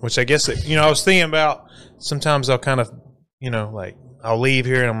see it, which I guess, I was thinking about sometimes I'll kind of, like, I'll leave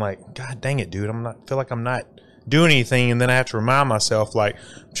here and I'm like, God dang it, dude, feel like I'm not doing anything. And then I have to remind myself, like,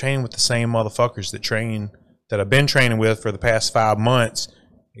 I'm training with the same motherfuckers that I've been training with for the past 5 months,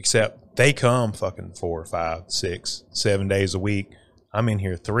 except they come fucking 4, 5, 6, 7 days a week. I'm in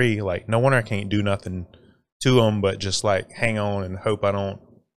here 3. Like, no wonder I can't do nothing to them but just, like, hang on and hope I don't,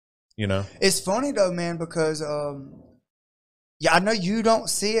 It's funny, though, man, because, I know you don't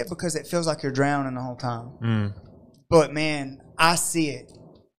see it because it feels like you're drowning the whole time. But, man, I see it.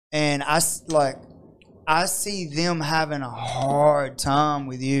 And I see them having a hard time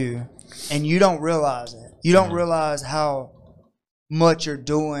with you, and you don't realize it. You don't realize how much you're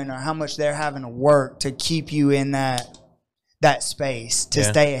doing or how much they're having to work to keep you in that space to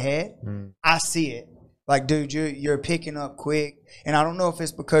stay ahead. I see it. Like, dude, you're picking up quick, and I don't know if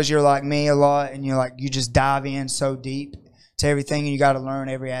it's because you're like me a lot and you just dive in so deep to everything and you got to learn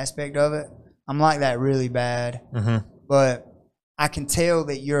every aspect of it. I'm like that really bad, but I can tell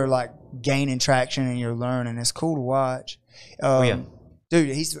that you're like gaining traction and you're learning. It's cool to watch.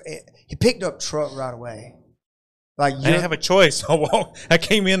 Dude, he picked up truck right away. Like, I didn't have a choice. I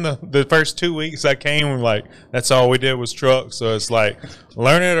came in the first 2 weeks. I came like that's all we did was truck. So it's like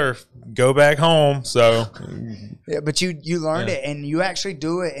learn it or go back home. So yeah, but you learned it and you actually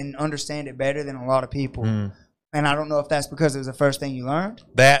do it and understand it better than a lot of people. And I don't know if that's because it was the first thing you learned.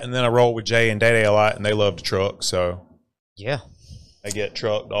 That, and then I roll with Jay and Day a lot, and they love to truck. So yeah, I get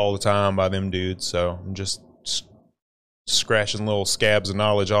trucked all the time by them dudes. So I'm just scratching little scabs of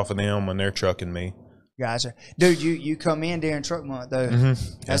knowledge off of them when they're trucking me. Gotcha. Dude, you come in during truck month, though.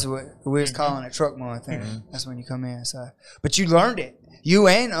 That's what we was calling it, truck month. That's when you come in. So, but you learned it. You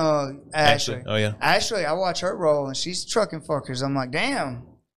and Ashley. Oh, yeah. Ashley, I watch her roll, and she's trucking fuckers. I'm like, damn.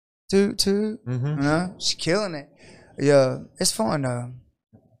 Toot. She's killing it. Yeah, it's fun, though.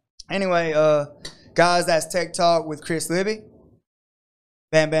 Anyway, guys, that's Tech Talk with Chris Libby,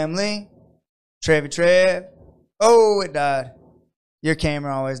 Bam Bam Lee, Trev. Oh, it died. Your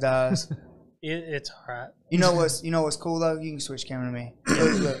camera always dies. It's all right. You know what's cool though? You can switch camera to me.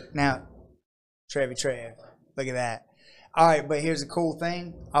 Look now, Trev. Look at that. All right, but here's the cool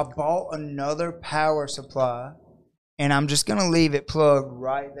thing. I bought another power supply, and I'm just gonna leave it plugged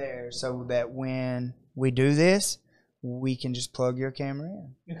right there so that when we do this, we can just plug your camera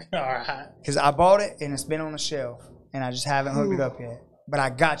in. All right. Because I bought it and it's been on the shelf, and I just haven't hooked it up yet. But I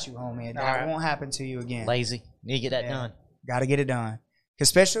got you, homie. That won't happen to you again. Lazy. Need to get that done. Got to get it done.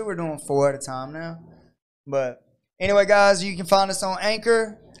 Especially we're doing 4 at a time now. But anyway, guys, you can find us on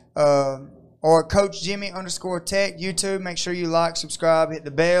Anchor or Coach Jimmy _ Tech, YouTube. Make sure you like, subscribe, hit the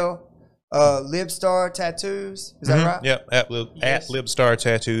bell. Libstar Tattoos. Is that right? Yep. At Libstar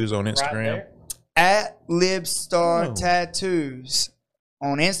Tattoos on Instagram. Right at Libstar Tattoos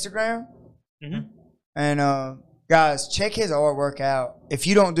on Instagram. And Guys, check his artwork out. If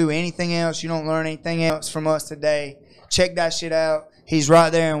you don't do anything else, you don't learn anything else from us today, check that shit out. He's right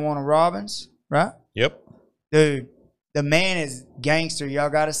there in Warner Robins, right? Yep. Dude, the man is gangster. Y'all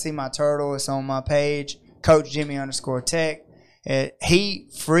got to see my turtle. It's on my page, Coach Jimmy _Tech. He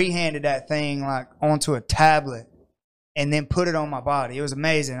freehanded that thing like onto a tablet and then put it on my body. It was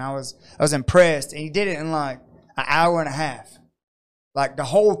amazing. I was impressed. And he did it in like an hour and a half. Like the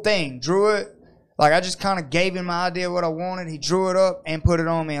whole thing, drew it. Like I just kind of gave him my idea of what I wanted. He drew it up and put it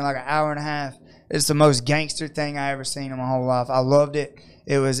on me in like an hour and a half. It's the most gangster thing I ever seen in my whole life. I loved it.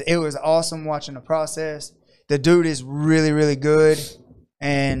 It was awesome watching the process. The dude is really, really good,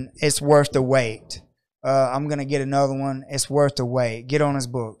 and it's worth the wait. I'm going to get another one. It's worth the wait. Get on his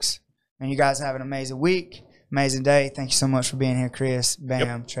books. And you guys have an amazing week, amazing day. Thank you so much for being here, Chris,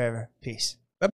 Bam, Trevor. Peace.